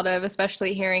be proud of,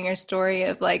 especially hearing your story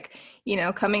of like,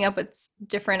 coming up with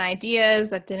different ideas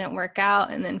that didn't work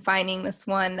out and then finding this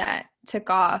one that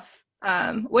took off.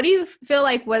 What do you feel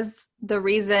like was the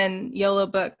reason YOLO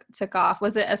Book took off?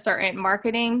 Was it a certain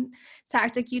marketing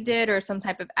tactic you did or some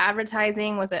type of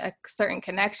advertising? Was it a certain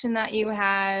connection that you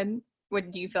had?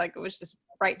 What do you feel like it was just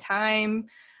right time?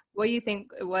 What do you think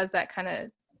it was that kind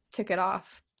of took it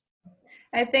off?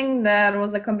 I think that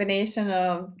was a combination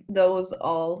of those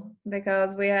all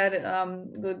because we had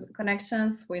good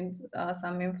connections with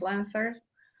some influencers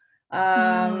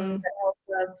that helped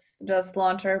us just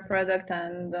launch our product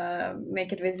and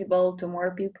make it visible to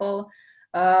more people.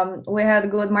 We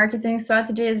had good marketing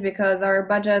strategies because our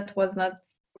budget was not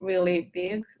really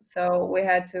big, so we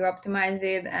had to optimize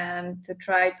it and to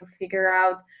try to figure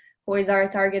out who is our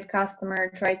target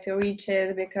customer, try to reach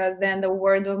it, because then the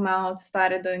word of mouth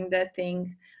started doing that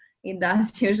thing it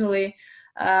does usually.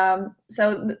 So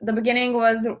the beginning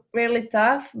was really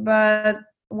tough, but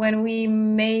when we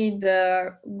made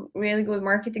a really good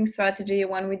marketing strategy,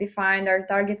 when we defined our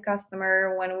target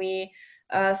customer, when we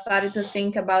started to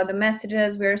think about the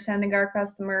messages we are sending our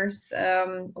customers,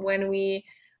 when we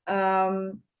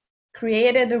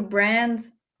created a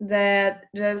brand that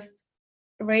just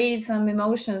raise some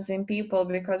emotions in people,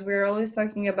 because we're always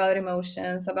talking about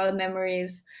emotions, about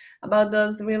memories, about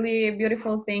those really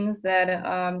beautiful things that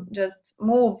just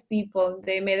move people.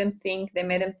 They made them think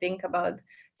about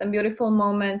some beautiful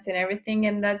moments and everything.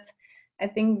 And I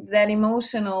think that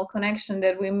emotional connection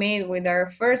that we made with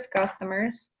our first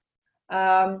customers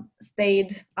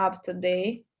stayed up to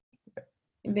date,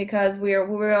 because we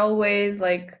were always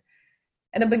like,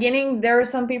 at the beginning, there were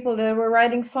some people that were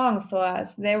writing songs to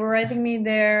us. They were writing me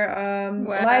their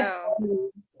life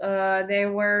stories. They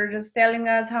were just telling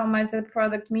us how much that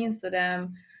product means to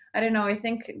them. I don't know. I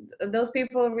think those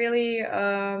people really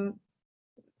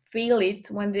feel it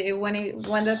when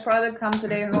the product comes to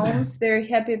their homes. They're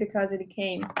happy because it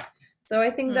came. So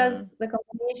I think that's the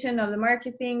combination of the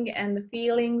marketing and the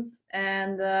feelings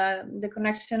and the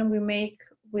connection we make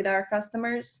with our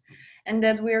customers, and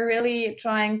that we're really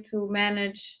trying to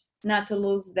manage not to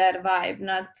lose that vibe,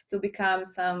 not to become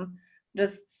some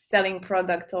just selling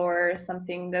product or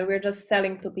something that we're just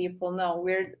selling to people. No,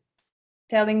 we're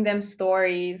telling them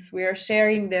stories, we are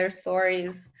sharing their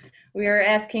stories, we are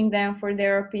asking them for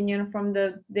their opinion from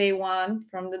the day one,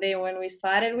 from the day when we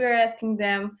started. We are asking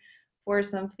them for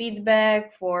some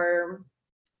feedback, for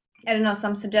I don't know,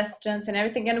 some suggestions and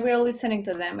everything, and we're listening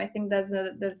to them. I think that's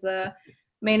the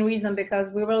main reason,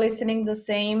 because we were listening the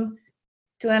same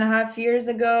 2.5 years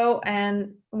ago,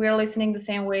 and we're listening the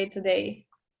same way today.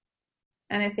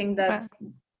 And I think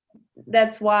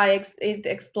that's why it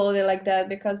exploded like that,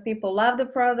 because people love the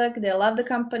product, they love the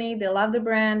company, they love the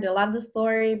brand, they love the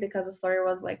story, because the story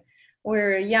was like,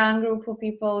 we're a young group of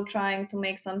people trying to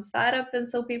make some startup, and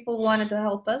so people wanted to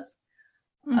help us.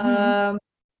 And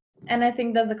I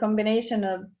think that's a combination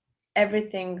of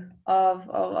everything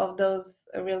of those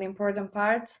really important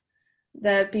parts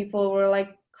that people were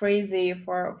like crazy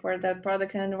for that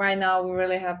product, and right now we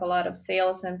really have a lot of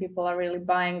sales and people are really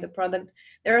buying the product.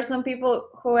 There are some people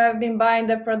who have been buying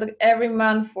the product every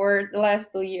month for the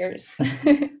last 2 years.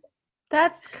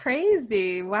 That's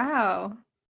crazy. Wow.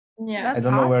 Yeah. I That's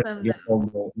don't know where to awesome.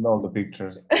 get all the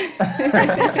pictures.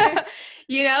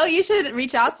 You know, you should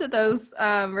reach out to those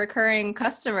recurring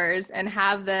customers and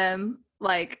have them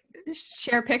like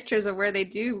share pictures of where they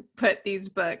do put these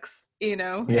books. You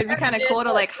know, Yeah. it'd be kind of cool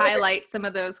to like highlight some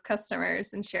of those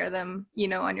customers and share them, you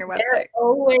know, on your They're website.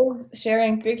 always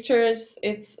sharing pictures.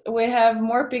 We have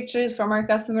more pictures from our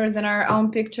customers than our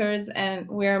own pictures, and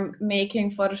we're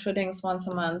making photo shootings once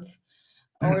a month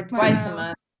or twice a Wow.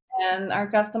 month. And our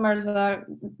customers are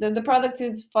the product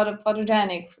is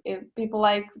photogenic. People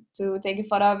like to take a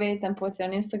photo of it and put it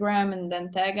on Instagram and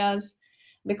then tag us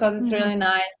because it's really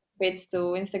nice. It fits to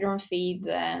Instagram feed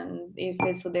and it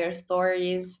fits to their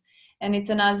stories. And it's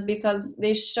nice because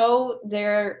they show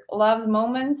their loved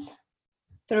moments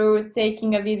through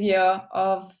taking a video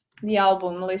of the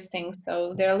album listing. So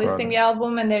they're listing the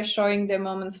album and they're showing the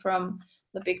moments from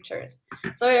the pictures.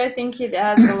 So I think it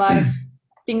has a lot of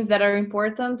things that are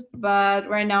important. But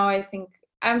right now, I think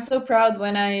I'm so proud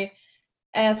when I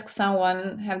ask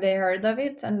someone, have they heard of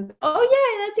it? And oh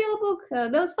yeah, that's your book,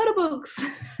 those photo books.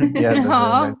 Yeah, that's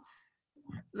really nice.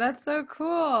 That's so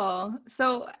cool.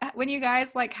 So when you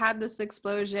guys like had this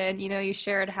explosion, you know, you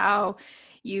shared how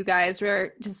you guys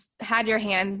were just had your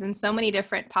hands in so many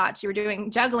different pots. You were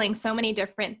juggling so many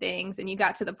different things, and you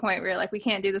got to the point where you're like, we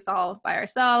can't do this all by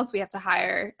ourselves. We have to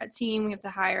hire a team. We have to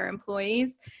hire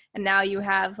employees. And now you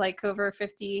have like over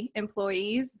 50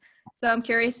 employees. So I'm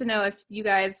curious to know if you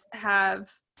guys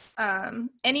have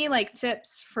any like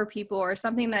tips for people or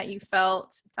something that you felt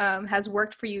has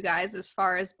worked for you guys as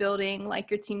far as building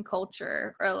like your team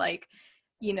culture or like,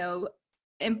 you know,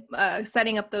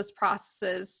 setting up those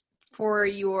processes for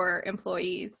your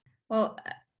employees. Well,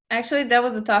 actually, that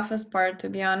was the toughest part, to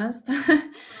be honest.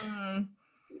 Yeah,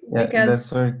 Because that's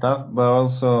very tough, but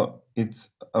also it's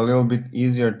a little bit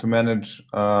easier to manage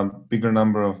a bigger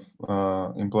number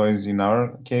of employees in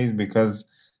our case because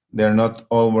they're not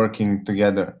all working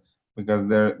together. Because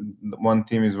one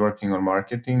team is working on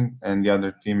marketing and the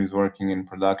other team is working in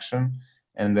production,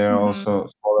 and there are also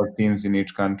smaller teams in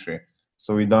each country.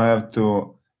 So we don't have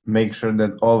to make sure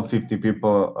that all 50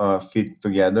 people fit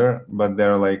together, but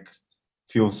there are like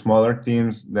few smaller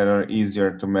teams that are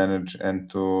easier to manage and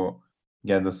to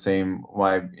get the same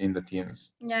vibe in the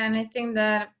teams. yeah, and I think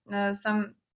that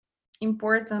some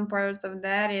important part of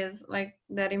that is like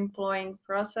that employing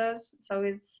process. So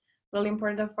it's really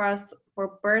important for us for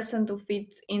a person to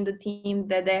fit in the team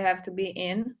that they have to be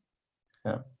in.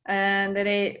 Yeah. And that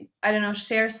they, I don't know,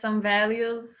 share some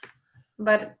values,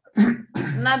 but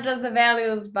not just the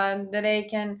values, but that they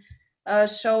can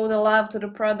show the love to the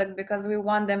product because we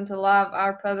want them to love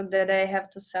our product that they have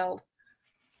to sell.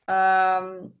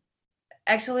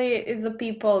 Actually, it's the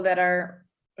people that are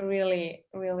really,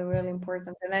 really, really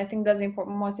important, and I think that's the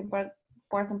most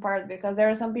important part because there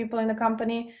are some people in the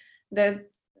company that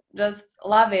just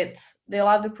love it. They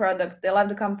love the product. They love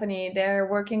the company. They're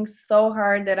working so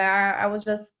hard that I was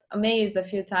just amazed a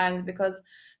few times because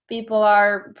people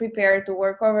are prepared to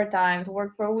work overtime, to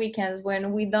work for weekends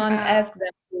when we don't ask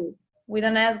them to. We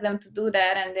don't ask them to do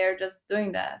that, and they're just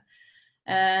doing that.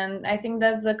 And I think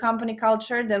that's the company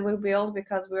culture that we built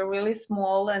because we're really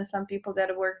small and some people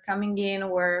that were coming in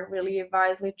were really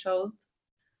wisely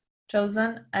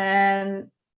chosen. And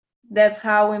that's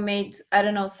how we made, I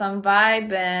don't know, some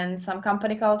vibe and some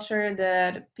company culture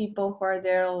that people who are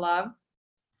there love.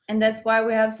 And that's why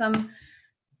we have some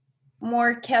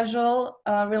more casual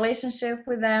relationship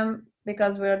with them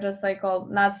because we're just like all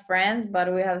not friends,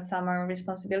 but we have some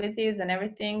responsibilities and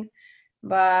everything.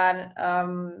 But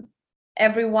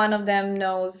every one of them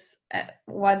knows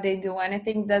what they do, and I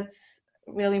think that's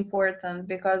really important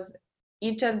because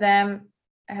each of them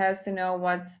has to know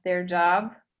what's their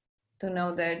job, to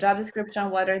know their job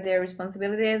description, what are their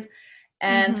responsibilities,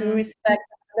 and to respect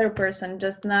the other person,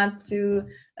 just not to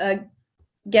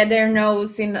get their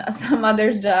nose in some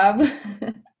other's job.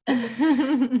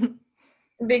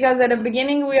 Because at the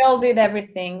beginning we all did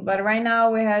everything, but right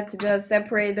now we had to just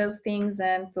separate those things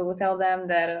and to tell them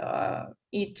that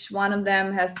each one of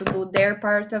them has to do their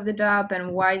part of the job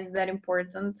and why is that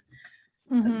important.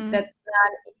 That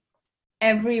not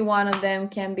every one of them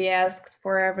can be asked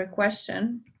for every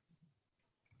question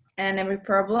and every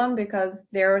problem because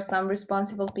there are some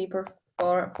responsible people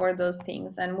for those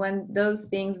things, and when those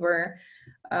things were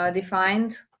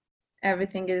defined,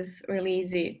 everything is really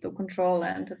easy to control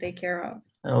and to take care of.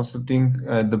 I also think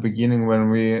at the beginning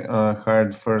when we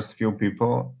hired first few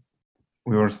people,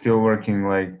 we were still working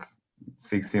like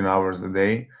 16 hours a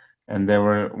day, and they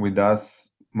were with us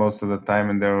most of the time,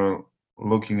 and they were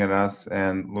looking at us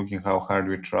and looking how hard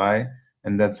we try,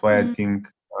 and that's why I think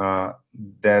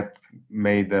that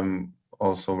made them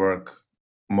also work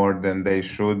more than they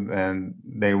should, and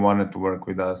they wanted to work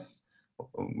with us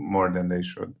more than they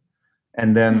should.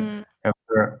 And then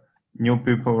after new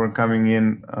people were coming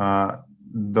in,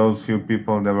 those few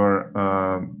people that were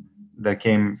that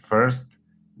came first,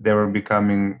 they were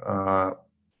becoming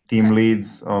team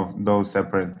leads of those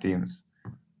separate teams.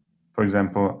 For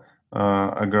example,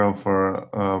 a girl for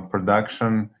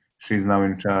production, she's now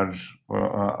in charge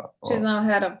for She's now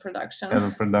head of production. head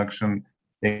of production,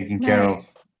 taking care of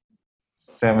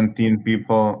 17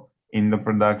 people in the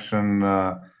production,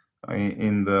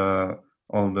 in the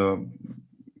all the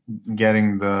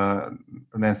getting the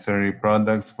necessary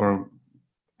products for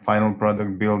final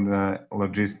product build,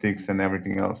 logistics and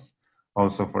everything else,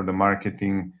 also for the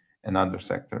marketing and other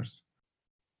sectors.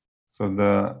 So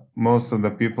the most of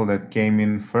the people that came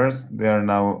in first, they are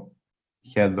now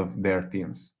head of their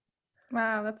teams.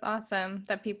 Wow, that's awesome.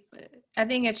 That people, I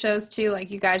think it shows too,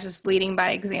 like you guys just leading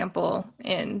by example,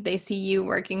 and they see you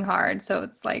working hard. So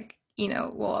it's like,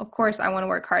 well, of course I want to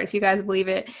work hard. If you guys believe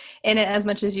in it as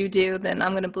much as you do, then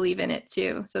I'm going to believe in it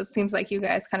too. So it seems like you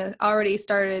guys kind of already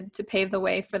started to pave the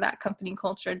way for that company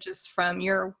culture just from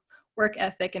your work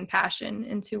ethic and passion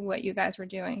into what you guys were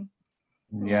doing.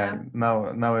 Yeah.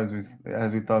 Now as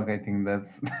we talk, I think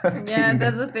that's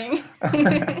that's the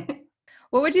thing.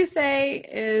 What would you say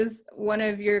is one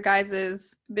of your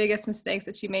guys' biggest mistakes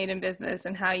that you made in business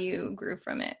and how you grew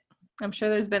from it? I'm sure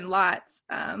there's been lots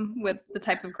with the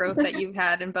type of growth that you've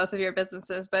had in both of your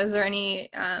businesses, but is there any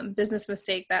business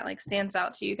mistake that like stands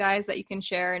out to you guys that you can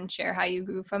share how you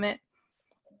grew from it?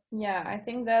 Yeah, I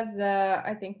think that's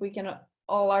I think we can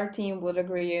all our team would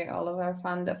agree, all of our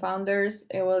founders.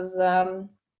 It was the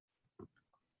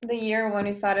year when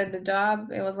we started the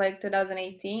job. It was like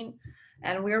 2018,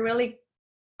 and we were really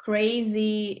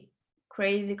crazy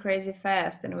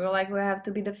fast, and we were like, we have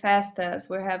to be the fastest,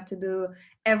 we have to do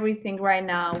everything right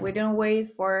now. We didn't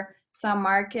wait for some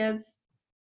markets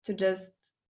to just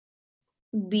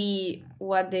be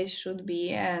what they should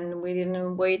be, and we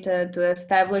didn't wait to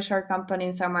establish our company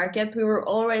in some market. We were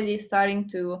already starting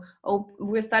to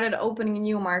we started opening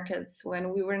new markets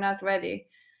when we were not ready.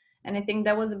 And I think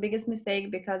that was the biggest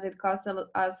mistake because it costed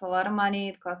us a lot of money,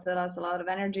 it costed us a lot of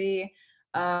energy,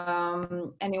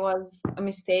 and it was a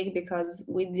mistake because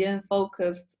we didn't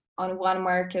focus on one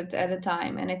market at a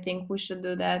time. And I think we should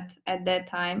do that at that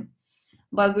time.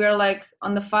 But we were like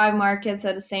on the 5 markets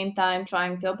at the same time,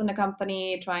 trying to open a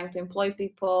company, trying to employ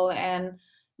people, and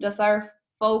just our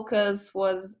focus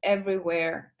was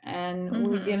everywhere. And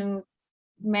we didn't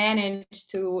manage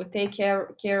to take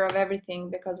care of everything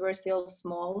because we're still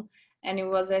small. And it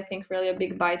was, I think, really a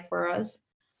big bite for us,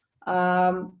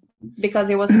 because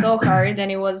it was so hard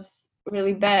and it was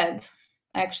really bad,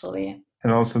 actually.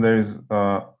 And also there is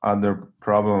other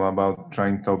problem about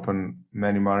trying to open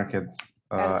many markets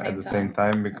at the same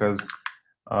time, because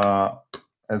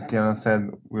as Tijana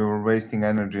said, we were wasting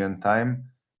energy and time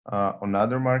on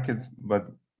other markets,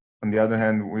 but on the other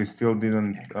hand, we still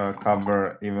didn't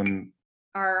cover even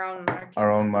our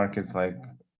own markets, like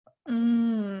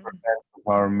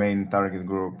our main target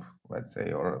group, let's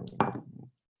say, or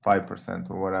 5%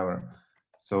 or whatever.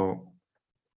 So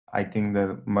I think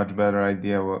the better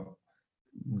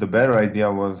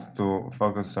idea was to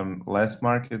focus on less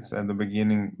markets at the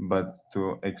beginning, but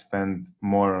to expand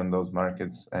more on those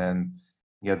markets and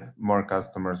get more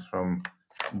customers from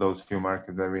those few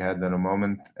markets that we had at the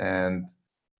moment, and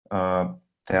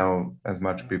tell as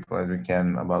much people as we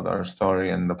can about our story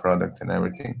and the product and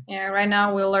everything. Yeah, right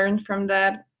now we learned from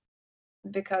that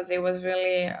because it was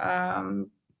really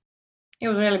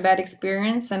bad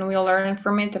experience, and we learned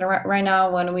from it. And right now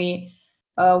when we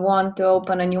want to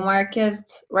open a new market,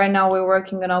 right now we're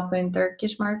working on opening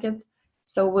Turkish market.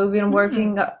 So we've been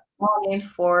working on it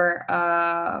for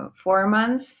 4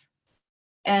 months,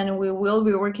 and we will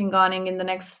be working on it in the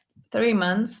next 3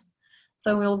 months.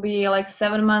 So we'll be like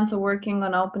 7 months of working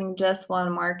on opening just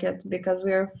one market because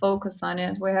we are focused on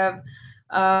it. We have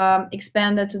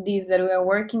expanded to these that we are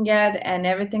working at, and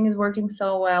everything is working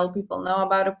so well. People know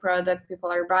about the product,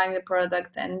 people are buying the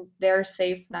product, and they're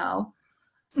safe now.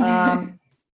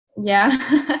 Yeah,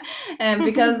 and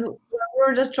because we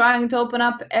were just trying to open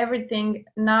up everything,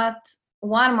 not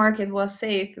one market was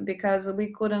safe because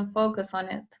we couldn't focus on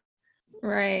it.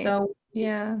 Right. So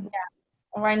yeah.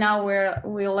 Right now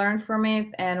we learned from it,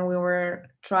 and we're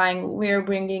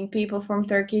bringing people from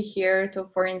Turkey here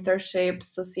for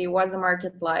internships to see what's the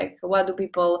market like, what do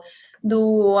people do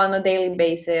on a daily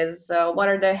basis. What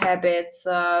are their habits?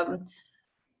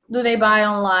 Do they buy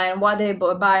online? What they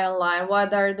buy online?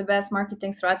 What are the best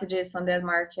marketing strategies on that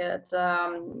market?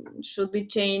 Should we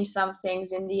change some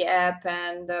things in the app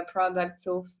and the product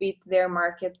to fit their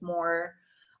market more?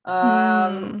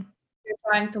 We're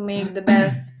trying to make the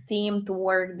best team to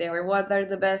work there. What are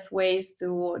the best ways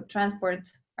to transport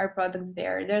our products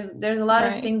there? There's a lot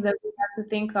of Right. things that we have to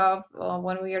think of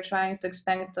when we are trying to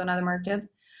expand to another market,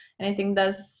 and I think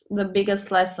that's the biggest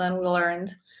lesson we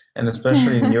learned. And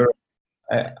especially in Europe,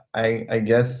 I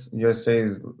guess USA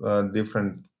is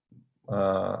different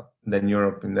than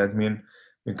Europe in that mean,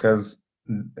 because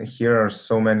here are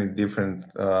so many different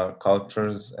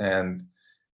cultures, and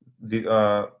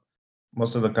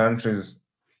most of the countries,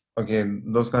 okay,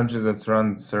 those countries that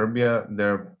surround Serbia,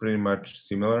 they're pretty much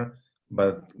similar,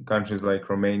 but countries like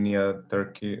Romania,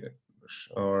 Turkey,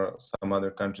 or some other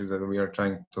countries that we are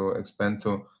trying to expand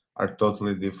to are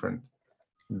totally different.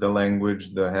 The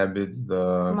language, the habits,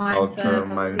 the culture,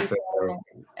 mindset.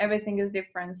 Everything is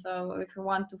different. So if we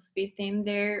want to fit in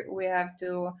there, we have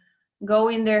to go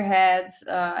in their heads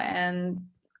and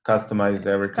customize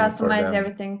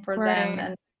everything for them.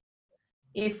 And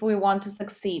if we want to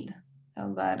succeed.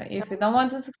 But if we don't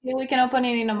want to succeed, we can open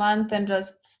it in a month and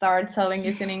just start selling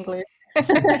it in English.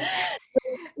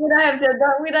 We don't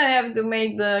have to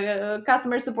make the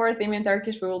customer support team in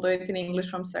Turkish. We will do it in English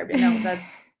from Serbia. No,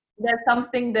 that's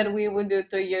something that we would do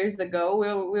 2 years ago.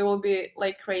 We will be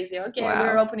like crazy. Okay,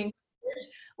 we're opening.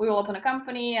 We will open a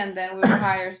company and then we will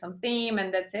hire some team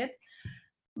and that's it.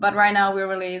 But right now we're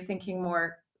really thinking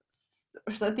more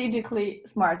strategically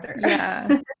smarter.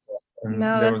 Yeah.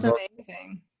 No, that's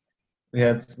amazing. We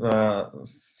had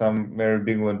some very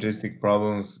big logistic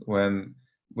problems when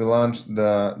we launched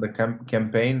the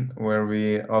campaign, where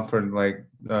we offered like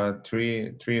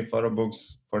three photo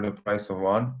books for the price of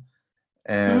one,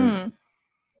 and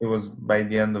it was by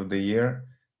the end of the year,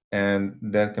 and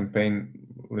that campaign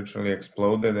literally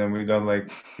exploded, and we got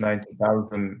like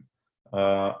 90,000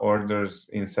 orders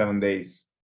in 7 days.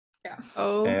 Yeah.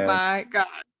 Oh my God,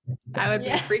 I would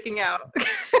be freaking out.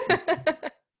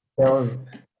 That was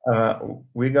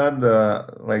we got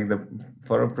the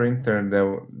photo printer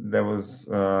that was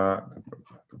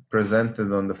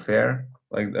presented on the fair,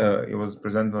 like it was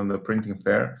presented on the printing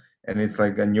fair, and it's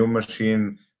like a new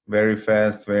machine, very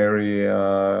fast, very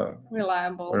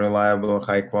reliable,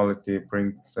 high quality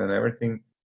prints and everything,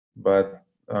 but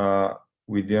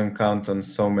we didn't count on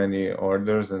so many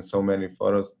orders and so many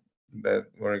photos that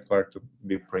were required to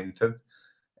be printed,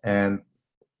 and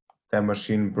that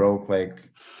machine broke like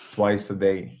twice a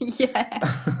day. Yeah.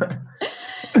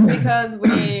 Because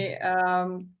we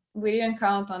didn't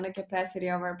count on the capacity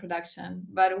of our production,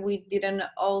 but we didn't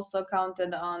also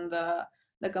counted on the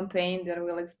campaign that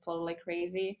will explode like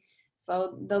crazy.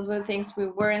 So those were things we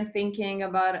weren't thinking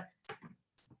about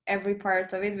every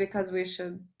part of it, because we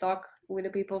should talk with the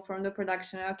people from the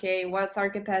production. Okay, what's our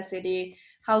capacity?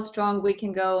 How strong we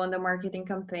can go on the marketing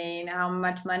campaign? How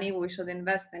much money we should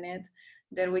invest in it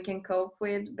that we can cope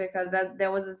with? Because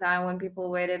there was a time when people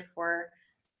waited for,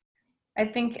 I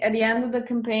think at the end of the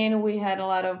campaign, we had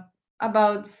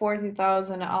about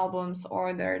 40,000 albums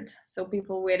ordered. So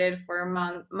people waited for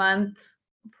a month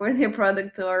for their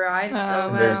product to arrive.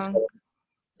 There's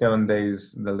 7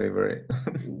 days delivery.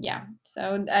 Yeah.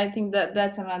 So I think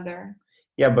that's another.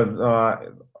 Yeah, but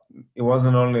it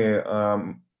wasn't only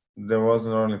there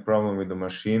wasn't only problem with the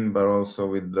machine, but also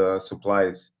with the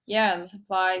supplies. Yeah, the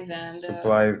supplies and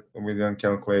we didn't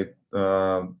calculate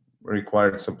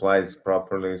required supplies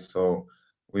properly, so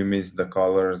we missed the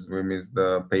colors, we missed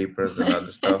the papers and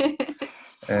other stuff.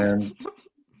 And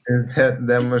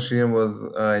that machine was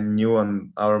new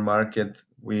on our market.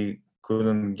 We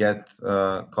couldn't get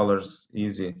colors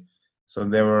easy, so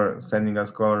they were sending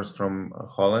us colors from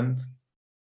Holland,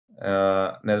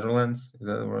 Netherlands. Is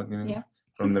that the word? Yeah.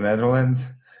 From the Netherlands,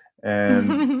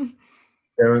 and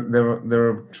there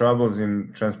were troubles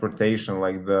in transportation,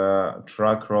 like the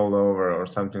truck rolled over or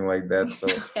something like that. So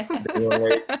they were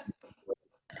late.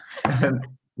 And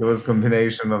it was a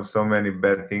combination of so many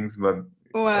bad things, but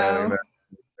it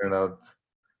turned out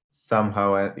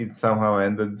it somehow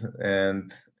ended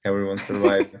and everyone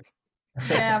survived.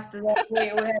 Yeah, after that we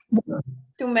had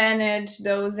to manage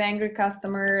those angry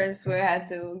customers. We had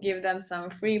to give them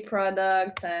some free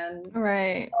products and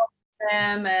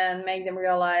them and make them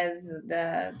realize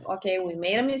that, okay, we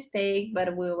made a mistake,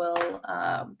 but we will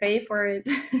pay for it.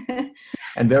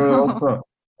 And there were also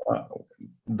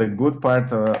the good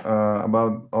part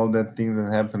about all the things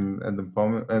that happened at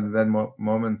that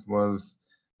moment was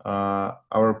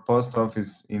our post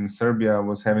office in Serbia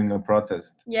was having a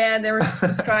protest. Yeah, they were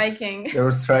striking. They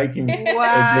were striking.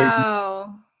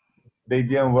 Wow. They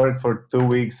didn't work for 2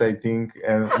 weeks, I think,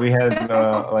 and we had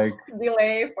like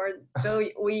delay for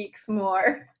 2 weeks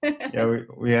more. yeah,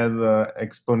 we had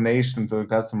explanation to the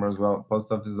customers. Well,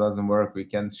 post office doesn't work. We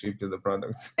can't ship you the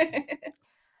products.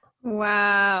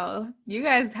 Wow. You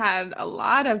guys had a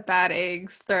lot of bad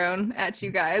eggs thrown at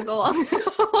you guys along,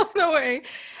 along the way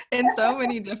in so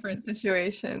many different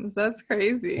situations. That's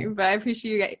crazy. But I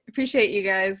appreciate you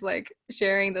guys like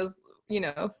sharing those,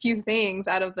 few things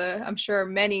out of the, I'm sure,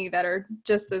 many that are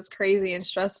just as crazy and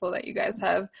stressful that you guys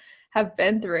have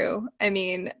been through. I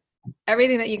mean,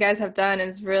 everything that you guys have done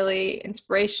is really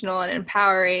inspirational and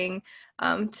empowering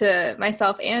to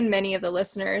myself and many of the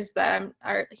listeners that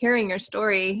are hearing your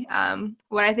story.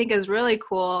 What I think is really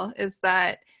cool is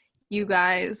that you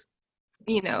guys,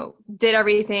 did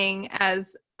everything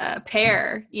as a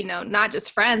pair, not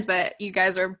just friends, but you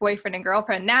guys are boyfriend and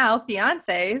girlfriend now,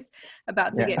 fiancés,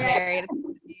 about to get married at the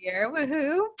end of the year.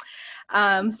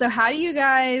 Woohoo! So how do you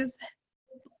guys,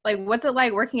 what's it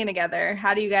like working together?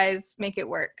 How do you guys make it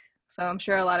work? So I'm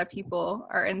sure a lot of people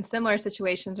are in similar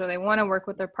situations where they want to work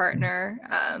with their partner.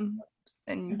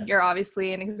 And you're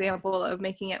obviously an example of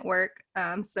making it work.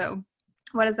 So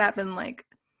what has that been like?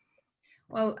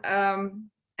 Well,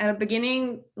 at the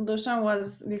beginning, Dušan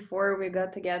was, before we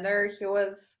got together, he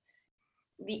was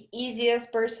the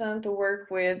easiest person to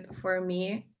work with for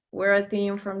me. We're a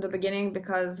team from the beginning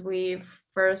because we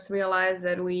first realized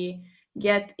that we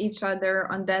get each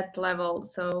other on that level.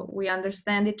 So we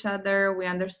understand each other, we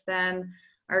understand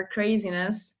our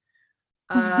craziness.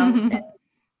 And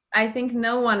I think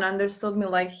no one understood me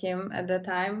like him at the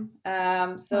time.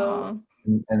 And still.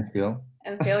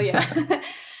 Yeah.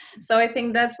 So I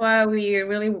think that's why we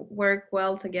really work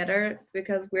well together,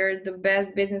 because we're the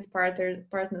best business partners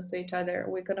to each other.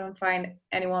 We couldn't find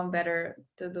anyone better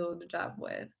to do the job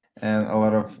with. And a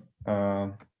lot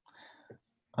of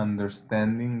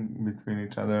understanding between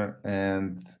each other.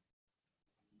 And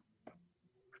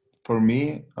for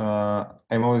me,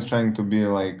 I'm always trying to be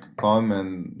like calm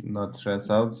and not stress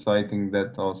out. So I think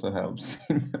that also helps.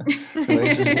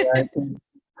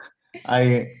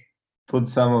 I put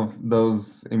some of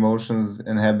those emotions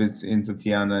and habits into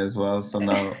Tijana as well. So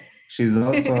now she's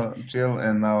also chill,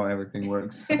 and now everything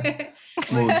works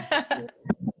smooth.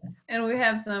 And we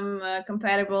have some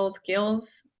compatible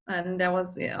skills, and that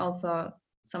was also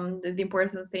the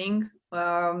important thing.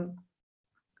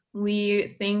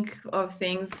 We think of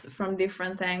things from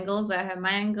different angles. I have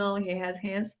my angle, he has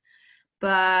his,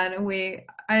 but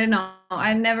I don't know,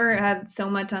 I never had so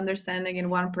much understanding in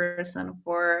one person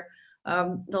for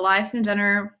the life in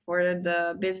general, for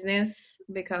the business,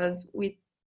 because we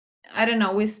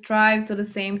strive to the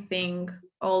same thing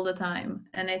all the time,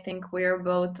 and I think we're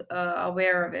both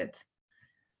aware of it,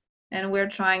 and we're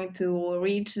trying to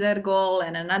reach that goal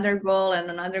and another goal and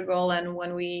another goal, and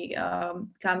when we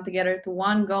come together to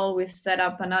one goal, we set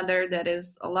up another that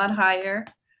is a lot higher,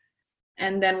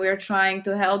 and then we're trying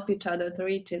to help each other to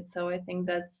reach it. So I think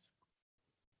that's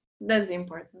the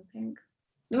important thing,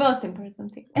 the most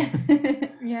important thing.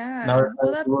 Yeah. Now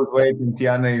that's good weight, and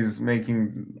Tijana is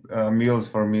making meals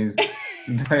for me,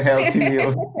 healthy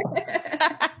meals.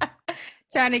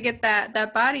 Trying to get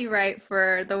that body right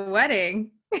for the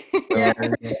wedding. Yeah.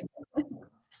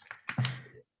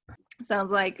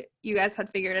 Sounds like you guys had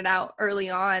figured it out early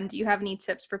on. Do you have any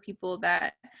tips for people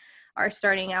that are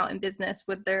starting out in business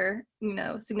with their,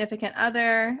 significant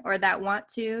other, or that want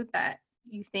to, that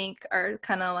you think are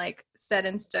kind of like set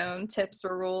in stone tips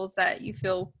or rules that you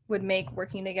feel would make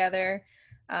working together,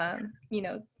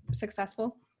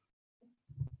 successful?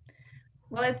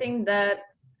 Well, I think that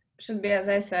should be, as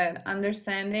I said,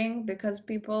 understanding, because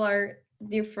people are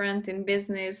different in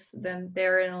business than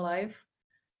they're in life.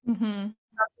 Mm-hmm.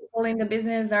 People in the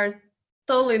business are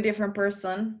totally different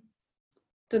person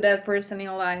to that person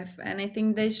in life, and I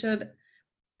think they should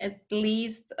at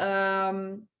least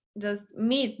just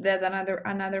meet that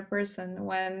another person,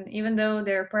 when even though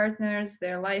they're partners,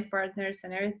 they're life partners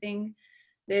and everything,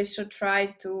 they should try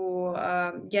to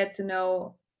get to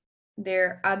know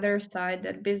their other side,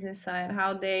 that business side,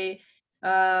 how they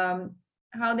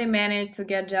manage to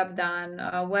get job done,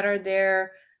 what are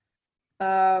their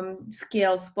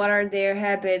skills, what are their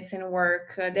habits in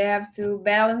work. They have to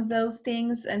balance those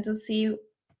things and to see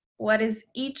what is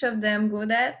each of them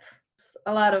good at.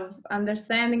 A lot of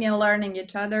understanding and learning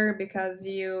each other, because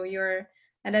you're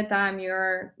at that time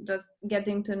you're just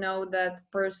getting to know that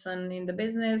person in the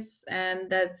business,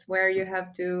 and that's where you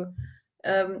have to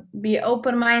be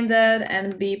open-minded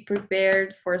and be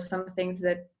prepared for some things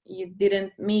that you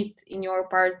didn't meet in your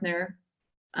partner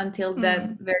until that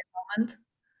very moment,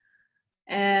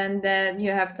 and that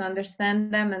you have to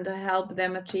understand them and to help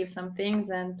them achieve some things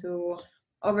and to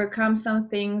overcome some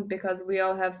things, because we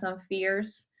all have some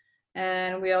fears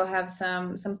and we all have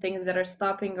some things that are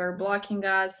stopping or blocking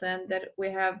us, and that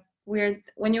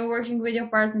when you're working with your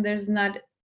partner,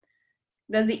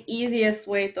 that's the easiest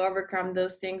way to overcome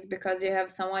those things, because you have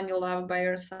someone you love by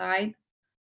your side,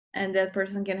 and that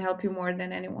person can help you more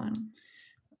than anyone.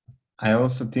 I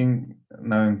also think,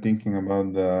 now I'm thinking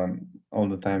about all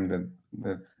the time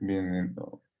that's been in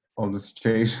all the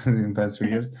situations in the past few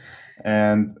years,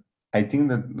 and I think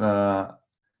that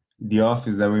the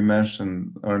office that we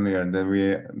mentioned earlier, that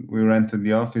we rented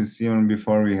the office even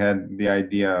before we had the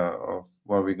idea of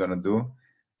what we're gonna do.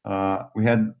 We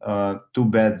had 2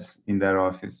 beds in that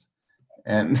office,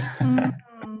 and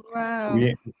Wow.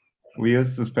 we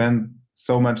used to spend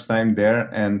so much time there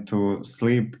and to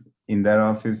sleep in that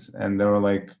office, and there were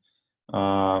like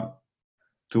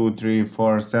 2, 3,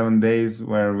 4, 7 days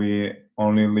where we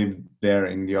only lived there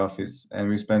in the office, and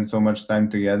we spent so much time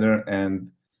together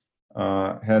and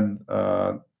had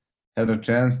a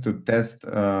chance to test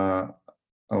a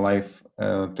life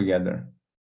together,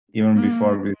 even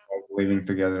before we were living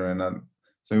together. And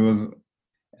so it was,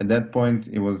 at that point,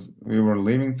 we were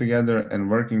living together and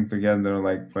working together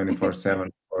like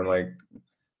 24/7 for like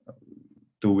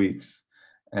 2 weeks.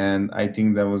 And I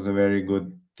think that was a very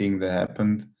good thing that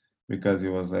happened, because it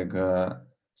was like a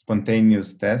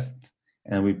spontaneous test,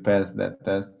 and we passed that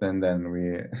test, and then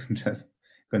we just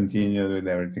continued with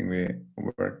everything we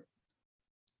worked.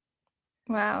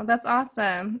 Wow, that's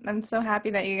awesome. I'm so happy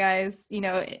that you guys,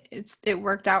 it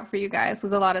worked out for you guys,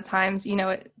 because a lot of times,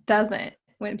 it doesn't,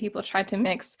 when people try to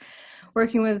mix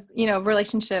working with,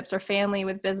 relationships or family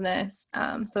with business.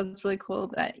 So it's really cool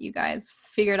that you guys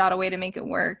figured out a way to make it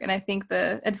work. And I think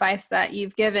the advice that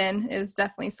you've given is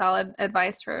definitely solid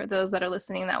advice for those that are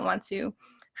listening that want to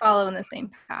follow in the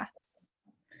same path.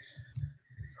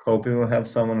 Hope it will help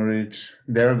someone reach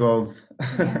their goals.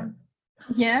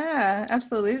 Yeah,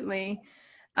 absolutely.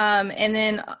 And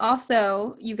then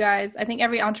also, you guys, I think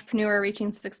every entrepreneur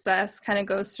reaching success kind of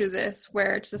goes through this,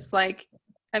 where it's just like,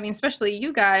 I mean, especially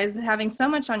you guys having so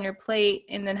much on your plate,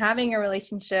 and then having a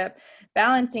relationship,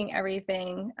 balancing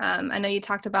everything. I know you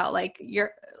talked about like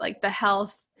the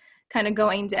health kind of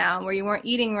going down, where you weren't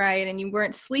eating right and you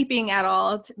weren't sleeping at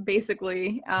all,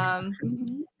 basically.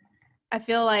 I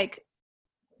feel like,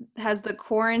 has the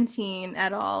quarantine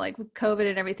at all, like with COVID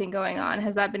and everything going on,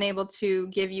 has that been able to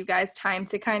give you guys time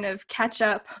to kind of catch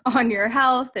up on your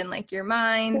health and like your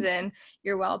mind and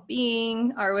your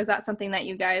well-being? Or was that something that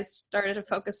you guys started to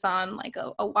focus on like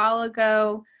a while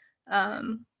ago?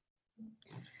 Well,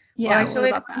 actually,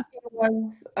 it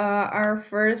was our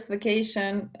first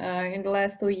vacation in the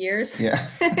last 2 years. Yeah.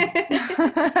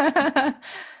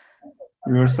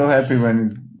 We were so happy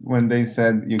when they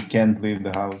said you can't leave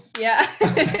the house. Yeah.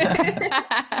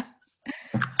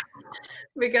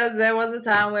 Because there was a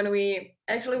time when we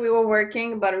were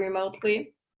working, but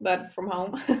remotely, but from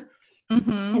home.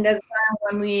 And there's a time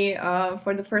when we,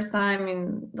 for the first time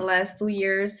in the last 2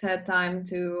 years, had time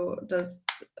to just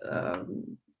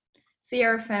see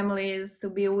our families, to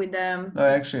be with them. No,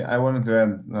 actually, I wanted to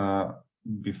add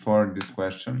before this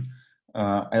question.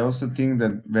 I also think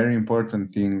that very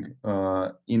important thing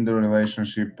in the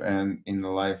relationship and in the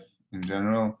life in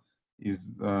general is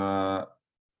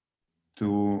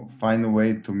to find a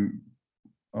way to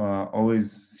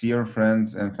always see your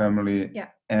friends and family,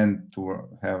 and to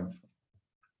have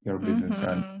your business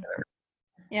run.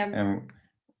 Yeah. And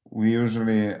we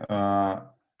usually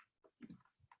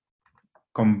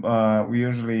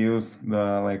use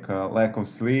the lack of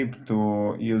sleep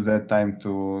to use that time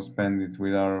to spend it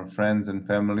with our friends and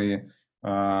family.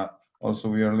 Also,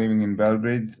 we are living in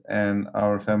Belgrade, and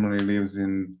our family lives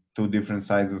in 2 different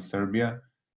sides of Serbia.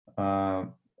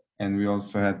 And we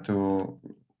also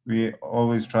we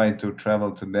always try to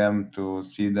travel to them, to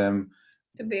see them,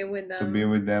 to be with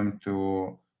them,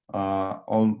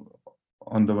 all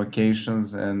on the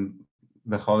vacations and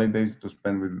the holidays, to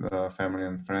spend with family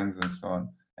and friends and so on.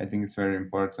 I think it's very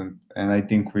important, and I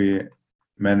think we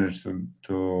managed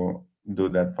to do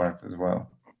that part as well.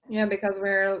 Yeah, because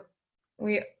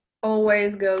we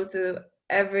always go to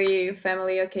every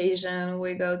family occasion.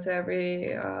 We go to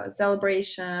every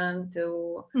celebration,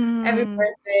 to every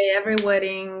birthday, every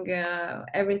wedding,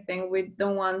 everything. We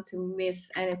don't want to miss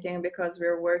anything because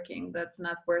we're working. That's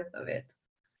not worth of it.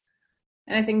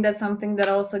 And I think that's something that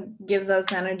also gives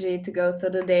us energy to go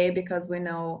through the day, because we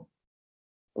know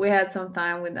we had some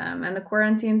time with them. And the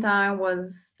quarantine time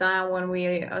was time when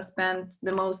we spent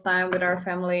the most time with our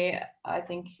family, I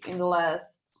think, in the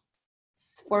last,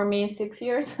 for me, 6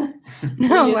 years.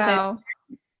 Oh, wow.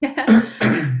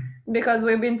 Because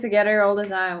we've been together all the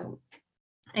time.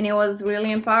 And it was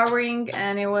really empowering,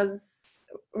 and it was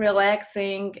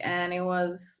relaxing, and it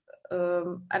was,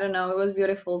 I don't know, it was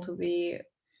beautiful to be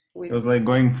with. It was like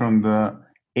going from the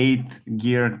 8th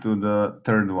gear to the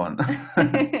 3rd one.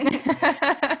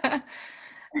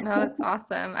 No, that's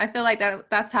awesome. I feel like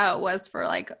that's how it was for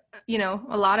like, you know,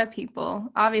 a lot of people.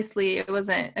 Obviously, it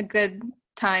wasn't a good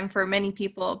time for many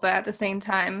people, but at the same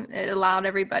time, it allowed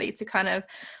everybody to kind of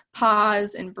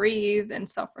pause and breathe and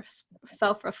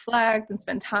self-reflect and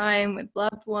spend time with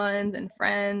loved ones and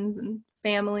friends and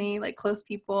family, like close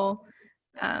people.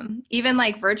 Even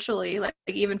like virtually, like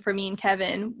even for me and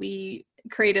Kevin, we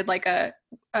created like a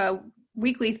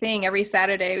weekly thing. Every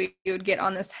Saturday we would get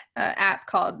on this app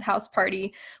called House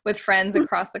Party with friends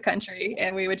across the country,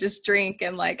 and we would just drink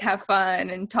and like have fun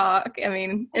and talk. I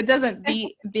mean, it doesn't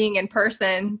beat being in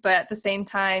person, but at the same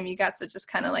time you got to just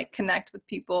kind of like connect with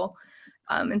people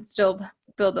and still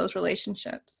build those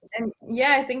relationships. And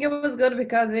yeah, I think it was good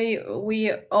because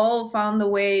we all found a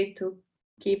way to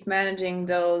keep managing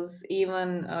those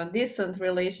even distant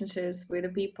relationships with the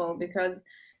people, because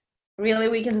really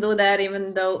we can do that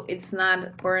even though it's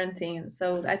not quarantine.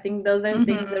 So I think those are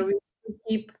things that we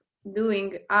keep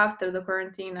doing after the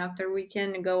quarantine, after we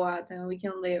can go out and we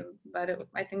can live. But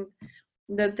I think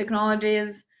the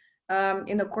technologies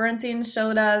in the quarantine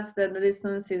showed us that the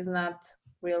distance is not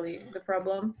really the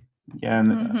problem. Yeah,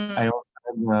 and I also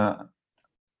had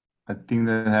a thing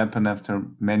that happened after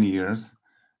many years.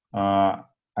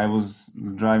 I was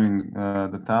driving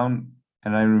the town,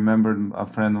 and I remembered a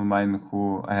friend of mine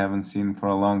who I haven't seen for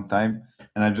a long time,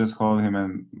 and I just called him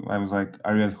and I was like,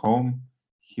 "Are you at home?"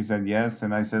 He said yes,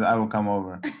 and I said, "I will come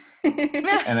over."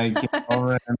 And I came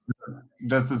over and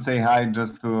just to say hi,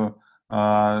 just to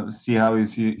see how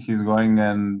he's going,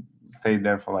 and stayed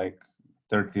there for like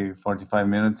 30, 45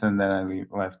 minutes, and then I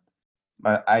left.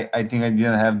 But I think I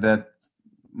didn't have that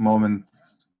moment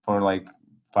for like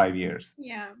 5 years.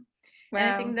 Yeah. Wow. And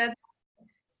I think that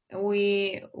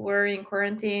we were in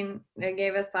quarantine. It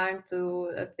gave us time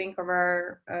to think of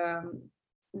our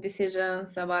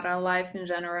decisions about our life in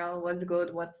general, what's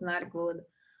good, what's not good,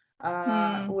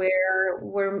 where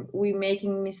were we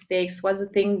making mistakes, what's the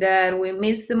thing that we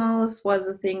miss the most, what's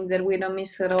the thing that we don't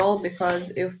miss at all,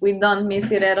 because if we don't miss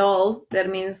it at all, that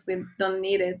means we don't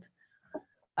need it.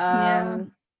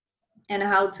 And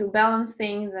how to balance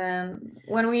things. And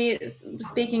when we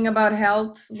speaking about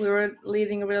health, we were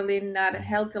leading really not a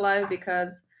healthy life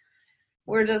because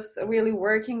we're just really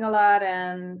working a lot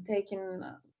and taking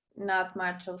not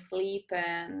much of sleep,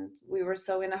 and we were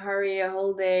so in a hurry a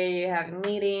whole day, having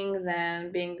meetings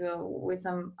and being with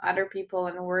some other people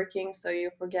and working, so you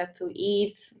forget to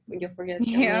eat, you forget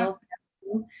your meals.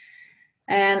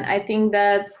 And I think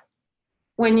that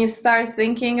when you start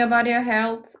thinking about your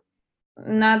health,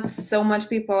 not so much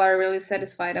people are really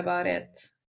satisfied about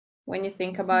it when you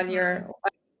think about your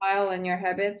lifestyle and your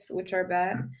habits, which are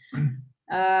bad.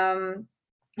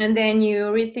 And then you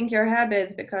rethink your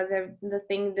habits, because the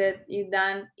thing that you've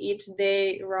done each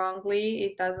day wrongly,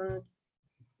 it doesn't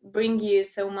bring you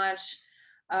so much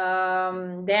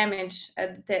damage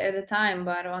at the time,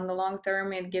 but on the long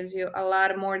term it gives you a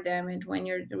lot more damage when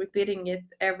you're repeating it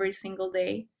every single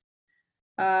day.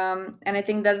 And I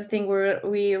think that's the thing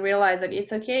we realize, like,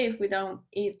 it's okay if we don't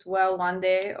eat well one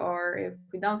day, or if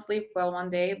we don't sleep well one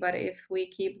day, but if we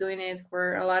keep doing it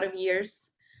for a lot of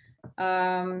years,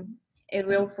 it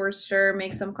will for sure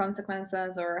make some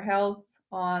consequences or health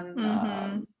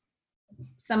on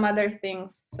some other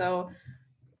things. So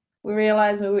we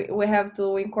realize we have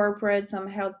to incorporate some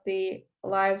healthy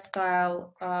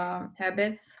lifestyle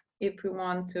habits if we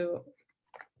want to.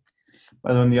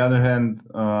 But on the other hand,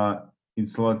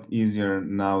 it's a lot easier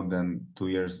now than 2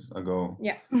 years ago.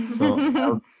 Yeah.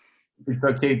 So it's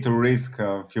okay to risk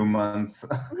a few months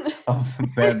of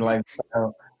bad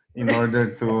lifestyle in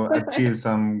order to achieve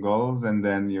some goals, and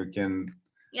then you can.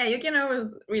 Yeah, you can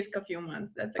always risk a few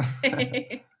months. That's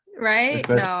okay. Right?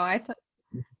 Especially, No, I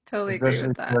totally agree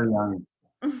with that. If you're young.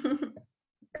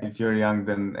 If you're young,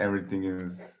 then everything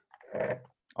is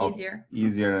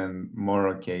easier and more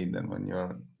okay than when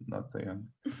you're not so young.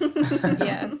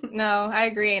 Yes, no, I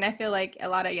agree. And I feel like a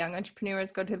lot of young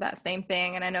entrepreneurs go through that same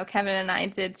thing. And I know Kevin and I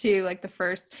did too, like the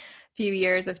first few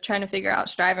years of trying to figure out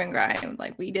Strive and Grind.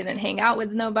 Like we didn't hang out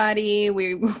with nobody.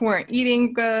 We weren't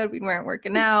eating good. We weren't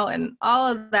working out and all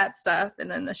of that stuff.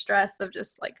 And then the stress of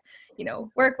just like, you know,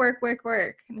 work.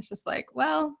 And it's just like,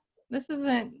 well, this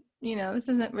isn't this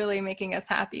isn't really making us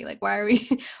happy. Like, why are we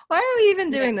even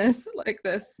doing this like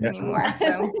this anymore?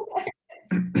 So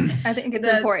I think it's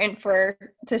important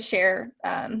to share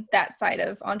that side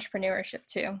of entrepreneurship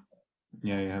too.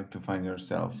 Yeah, you have to find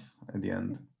yourself at the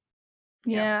end.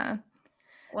 Yeah.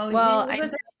 Well, you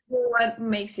just have to do what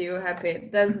makes you happy.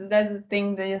 That's the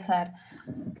thing that you said.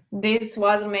 This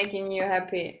wasn't making you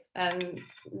happy, and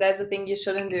that's the thing you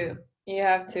shouldn't do. You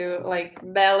have to like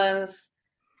balance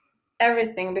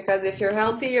everything, because if you're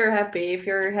healthy, you're happy. If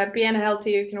you're happy and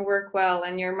healthy, you can work well,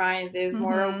 and your mind is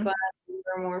more open,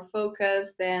 you're more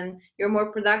focused, and you're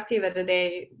more productive at the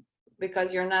day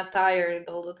because you're not tired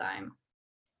all the time.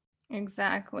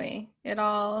 Exactly. It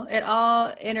all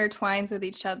intertwines with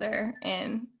each other,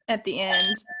 and at the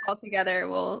end, all together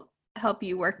will help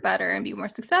you work better and be more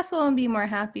successful and be more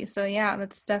happy. So yeah,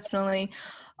 that's definitely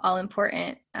all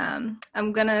important.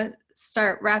 I'm gonna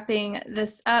start wrapping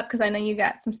this up because I know you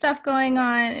got some stuff going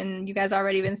on, and you guys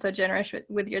already been so generous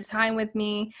with your time with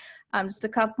me. Just a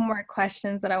couple more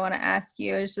questions that I want to ask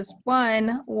you. Is just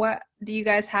one, what do you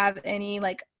guys have any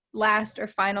like last or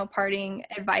final parting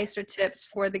advice or tips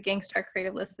for the Gangstar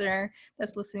Creative listener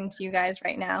that's listening to you guys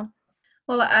right now?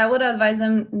 Well, I would advise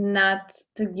them not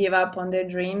to give up on their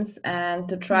dreams and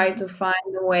to try to find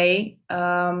a way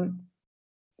to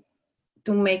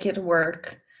make it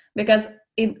work, because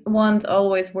it won't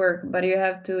always work, but you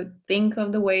have to think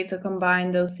of the way to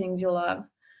combine those things you love.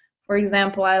 For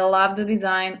example, I love the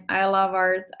design, I love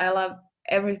art, I love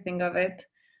everything of it,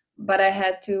 but I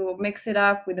had to mix it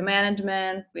up with the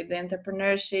management, with the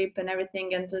entrepreneurship and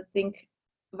everything, and to think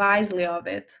wisely of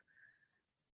it.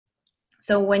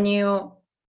 So when you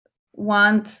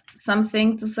want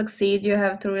something to succeed, you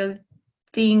have to really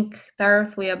think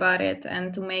thoroughly about it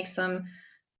and to make some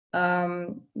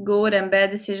good and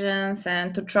bad decisions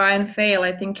and to try and fail.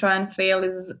 I think try and fail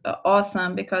is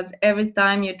awesome, because every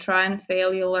time you try and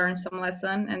fail, you learn some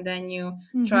lesson, and then you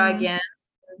try again,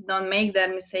 don't make that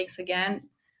mistakes again,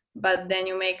 but then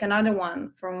you make another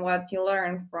one from what you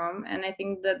learn from. And I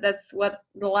think that that's what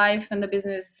the life and the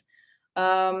business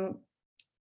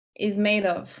is made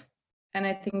of. And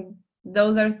I think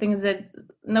those are things that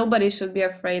nobody should be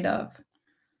afraid of.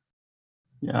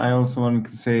 Yeah, I also want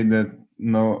to say that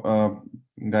no,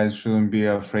 guys shouldn't be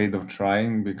afraid of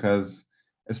trying, because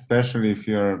especially if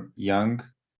you're young,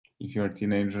 if you're a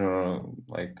teenager or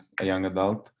like a young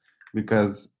adult,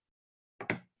 because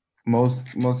most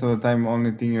of the time,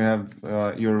 only thing you have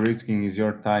you're risking is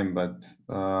your time. But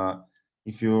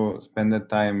if you spend that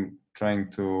time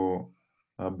trying to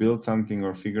build something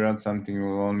or figure out something, you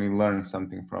will only learn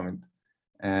something from it.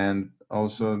 And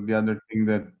also the other thing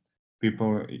that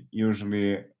people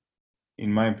usually,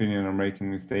 in my opinion, are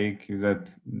making mistake is that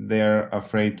they're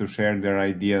afraid to share their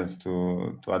ideas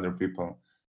to other people,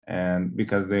 and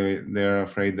because they're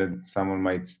afraid that someone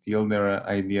might steal their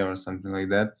idea or something like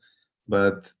that.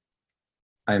 But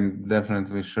I'm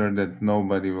definitely sure that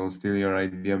nobody will steal your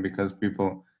idea, because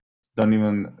people don't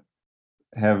even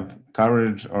have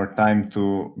courage or time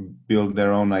to build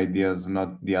their own ideas,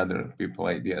 not the other people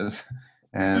ideas.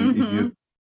 And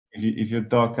if you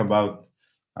talk about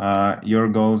your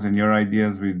goals and your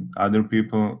ideas with other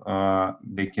people,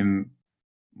 they can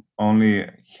only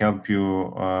help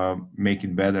you make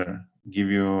it better, give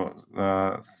you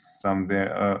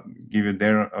give you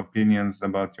their opinions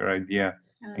about your idea,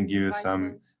 and give you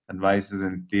some advices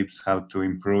and tips how to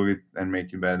improve it and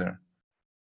make it better.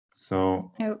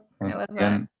 So once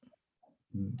again,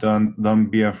 don't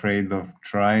be afraid of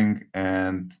trying,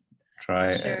 and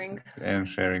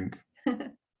sharing.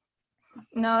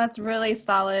 No, that's really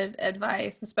solid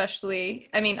advice, especially,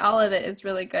 I mean, all of it is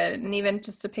really good. And even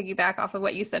just to piggyback off of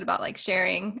what you said about like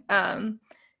sharing,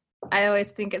 I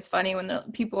always think it's funny when the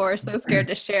people are so scared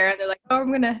to share, and they're like, oh, I'm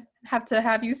going to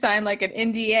have you sign like an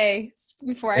NDA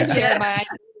before I share my idea.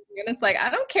 And it's like, I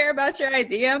don't care about your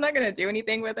idea. I'm not going to do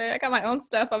anything with it. I got my own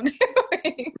stuff I'm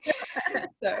doing.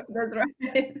 So, that's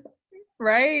right.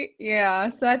 Right? Yeah.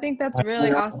 So I think that's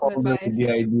really awesome advice. The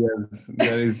ideas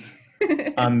that is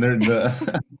under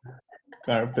the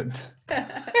carpet.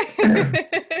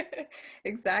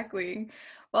 Exactly.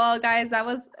 Well, guys, that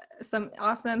was some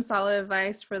awesome, solid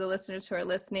advice for the listeners who are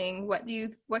listening.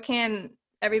 What can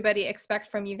everybody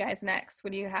expect from you guys next?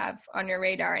 What do you have on your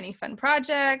radar? Any fun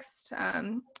projects?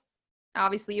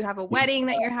 Obviously, you have a wedding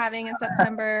that you're having in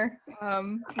September.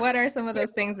 What are some of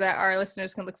those things that our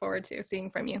listeners can look forward to seeing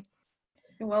from you?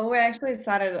 Well, we actually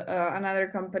started another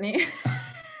company.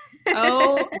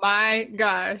 Oh my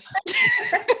gosh.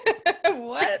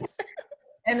 What?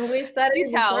 And we started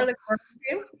before the corona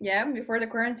before the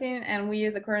quarantine, and we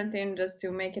use the quarantine just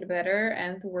to make it better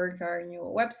and to work our new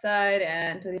website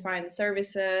and to define the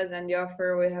services and the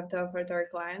offer we have to offer to our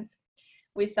clients.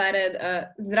 We started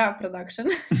Zdra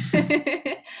production.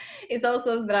 It's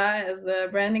also Zdra as the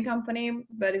branding company,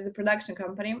 but it's a production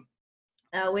company.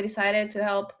 We decided to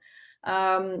help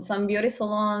some beauty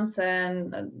salons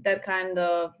and that kind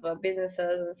of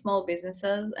businesses and small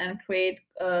businesses and create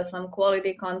some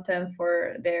quality content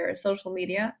for their social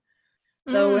media.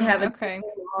 So we have a team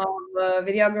of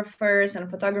videographers and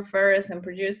photographers and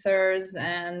producers,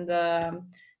 and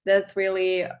that's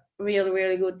really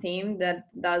good team that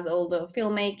does all the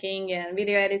filmmaking and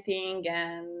video editing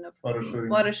and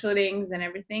photo shootings and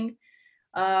everything.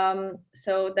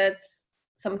 So that's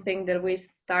something that we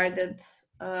started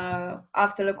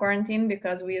after the quarantine,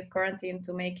 because we used quarantine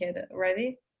to make it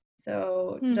ready.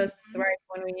 So just right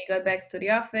when we got back to the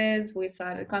office, we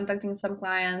started contacting some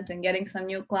clients and getting some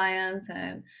new clients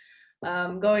and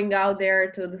going out there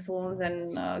to the salons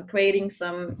and creating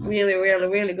some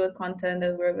really good content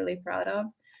that we're really proud of.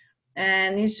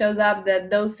 And it shows up that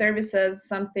those services,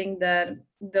 something that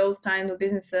those kind of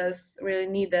businesses really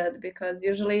needed, because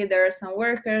usually there are some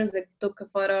workers that took a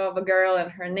photo of a girl and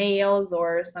her nails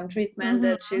or some treatment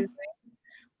that she's doing,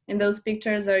 and those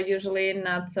pictures are usually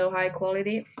not so high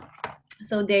quality,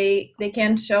 so they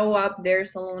can't show up their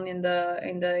salon in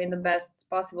the best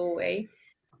possible way.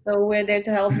 So we're there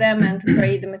to help them and to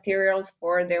create the materials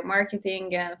for their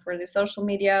marketing and for the social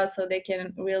media, so they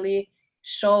can really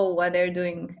show what they're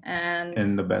doing and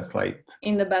in the best light.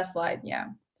 Yeah.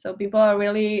 So people are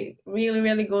really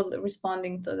good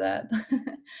responding to that.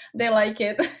 They like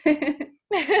it.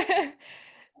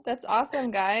 That's awesome,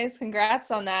 guys.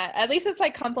 Congrats on that. At least it's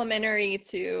like complimentary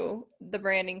to the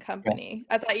branding company.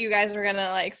 I thought you guys were gonna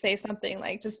like say something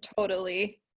like just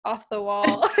totally off the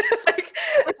wall.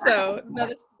 So no,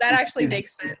 that actually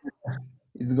makes sense.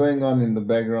 It's going on in the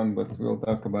background, but we'll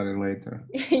talk about it later.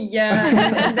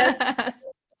 Yeah, that's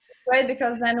right,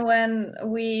 because then when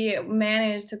we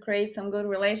managed to create some good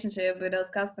relationship with those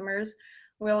customers,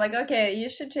 we're like, okay, you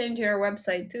should change your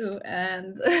website too,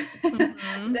 and then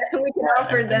we can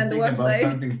offer them the website.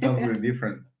 About something totally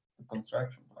different, the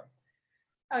construction part.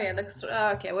 Oh yeah,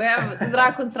 okay, we have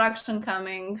Zdra construction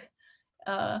coming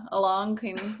along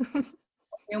in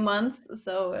few months,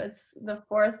 so it's the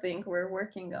fourth thing we're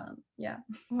working on. Yeah.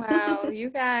 Wow, you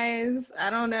guys, I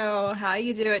don't know how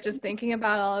you do it. Just thinking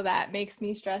about all of that makes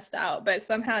me stressed out, but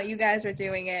somehow you guys are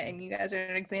doing it, and you guys are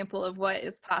an example of what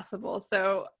is possible.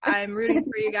 So I'm rooting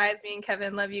for you guys. Me and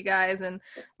Kevin love you guys and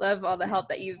love all the help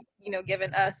that you've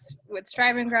given us with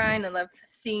Strive and Grind, and love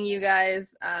seeing you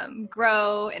guys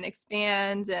grow and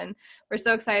expand. And we're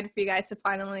so excited for you guys to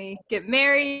finally get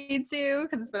married too,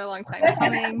 because it's been a long time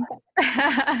coming.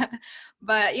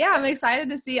 But yeah, I'm excited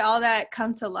to see all that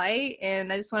come to light.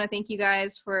 And I just want to thank you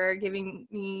guys for giving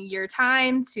me your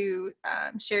time to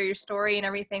share your story and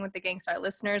everything with the Gangstar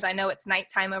listeners. I know it's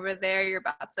nighttime over there. You're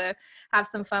about to have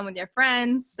some fun with your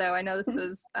friends. So I know this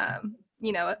was,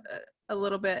 a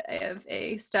little bit of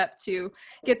a step to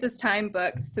get this time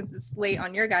booked, since it's late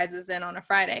on your guys' end on a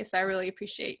Friday. So I really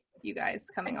appreciate you guys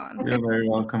coming on. You're very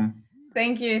welcome.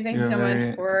 Thank you so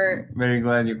much for. Very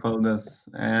glad you called us.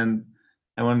 And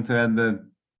I want to add that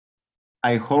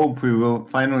I hope we will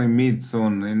finally meet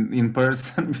soon in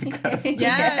person, because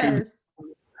yes,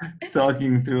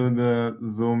 talking through the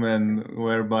Zoom and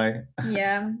whereby.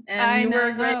 Yeah, and you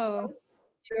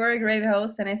were a great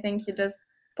host, and I think you just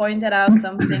pointed out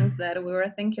some things that we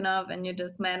were thinking of, and you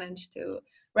just managed to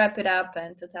wrap it up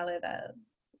and to tell it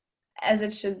as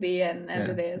it should be and as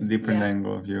it is. Different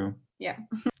angle of view. Yeah.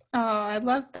 Oh, I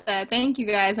love that. Thank you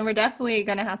guys. And we're definitely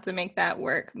going to have to make that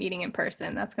work, meeting in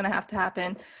person. That's going to have to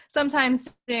happen sometime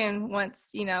soon,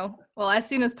 once, as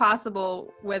soon as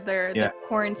possible, whether the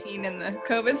quarantine and the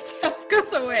COVID stuff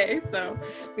goes away. So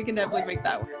we can definitely make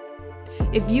that work.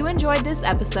 If you enjoyed this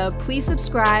episode, please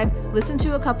subscribe, listen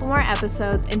to a couple more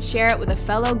episodes, and share it with a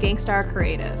fellow Gangstar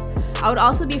creative. I would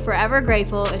also be forever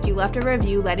grateful if you left a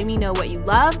review letting me know what you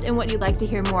loved and what you'd like to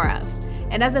hear more of.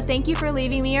 And as a thank you for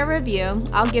leaving me a review,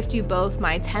 I'll gift you both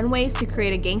my 10 ways to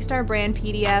create a Gangstar brand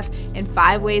PDF and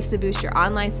 5 ways to boost your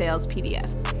online sales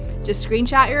PDFs. Just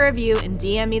screenshot your review and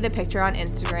DM me the picture on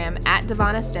Instagram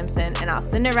 @DivanaStimson, and I'll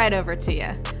send it right over to you.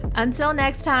 Until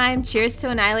next time, cheers to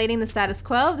annihilating the status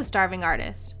quo of the starving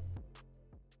artist.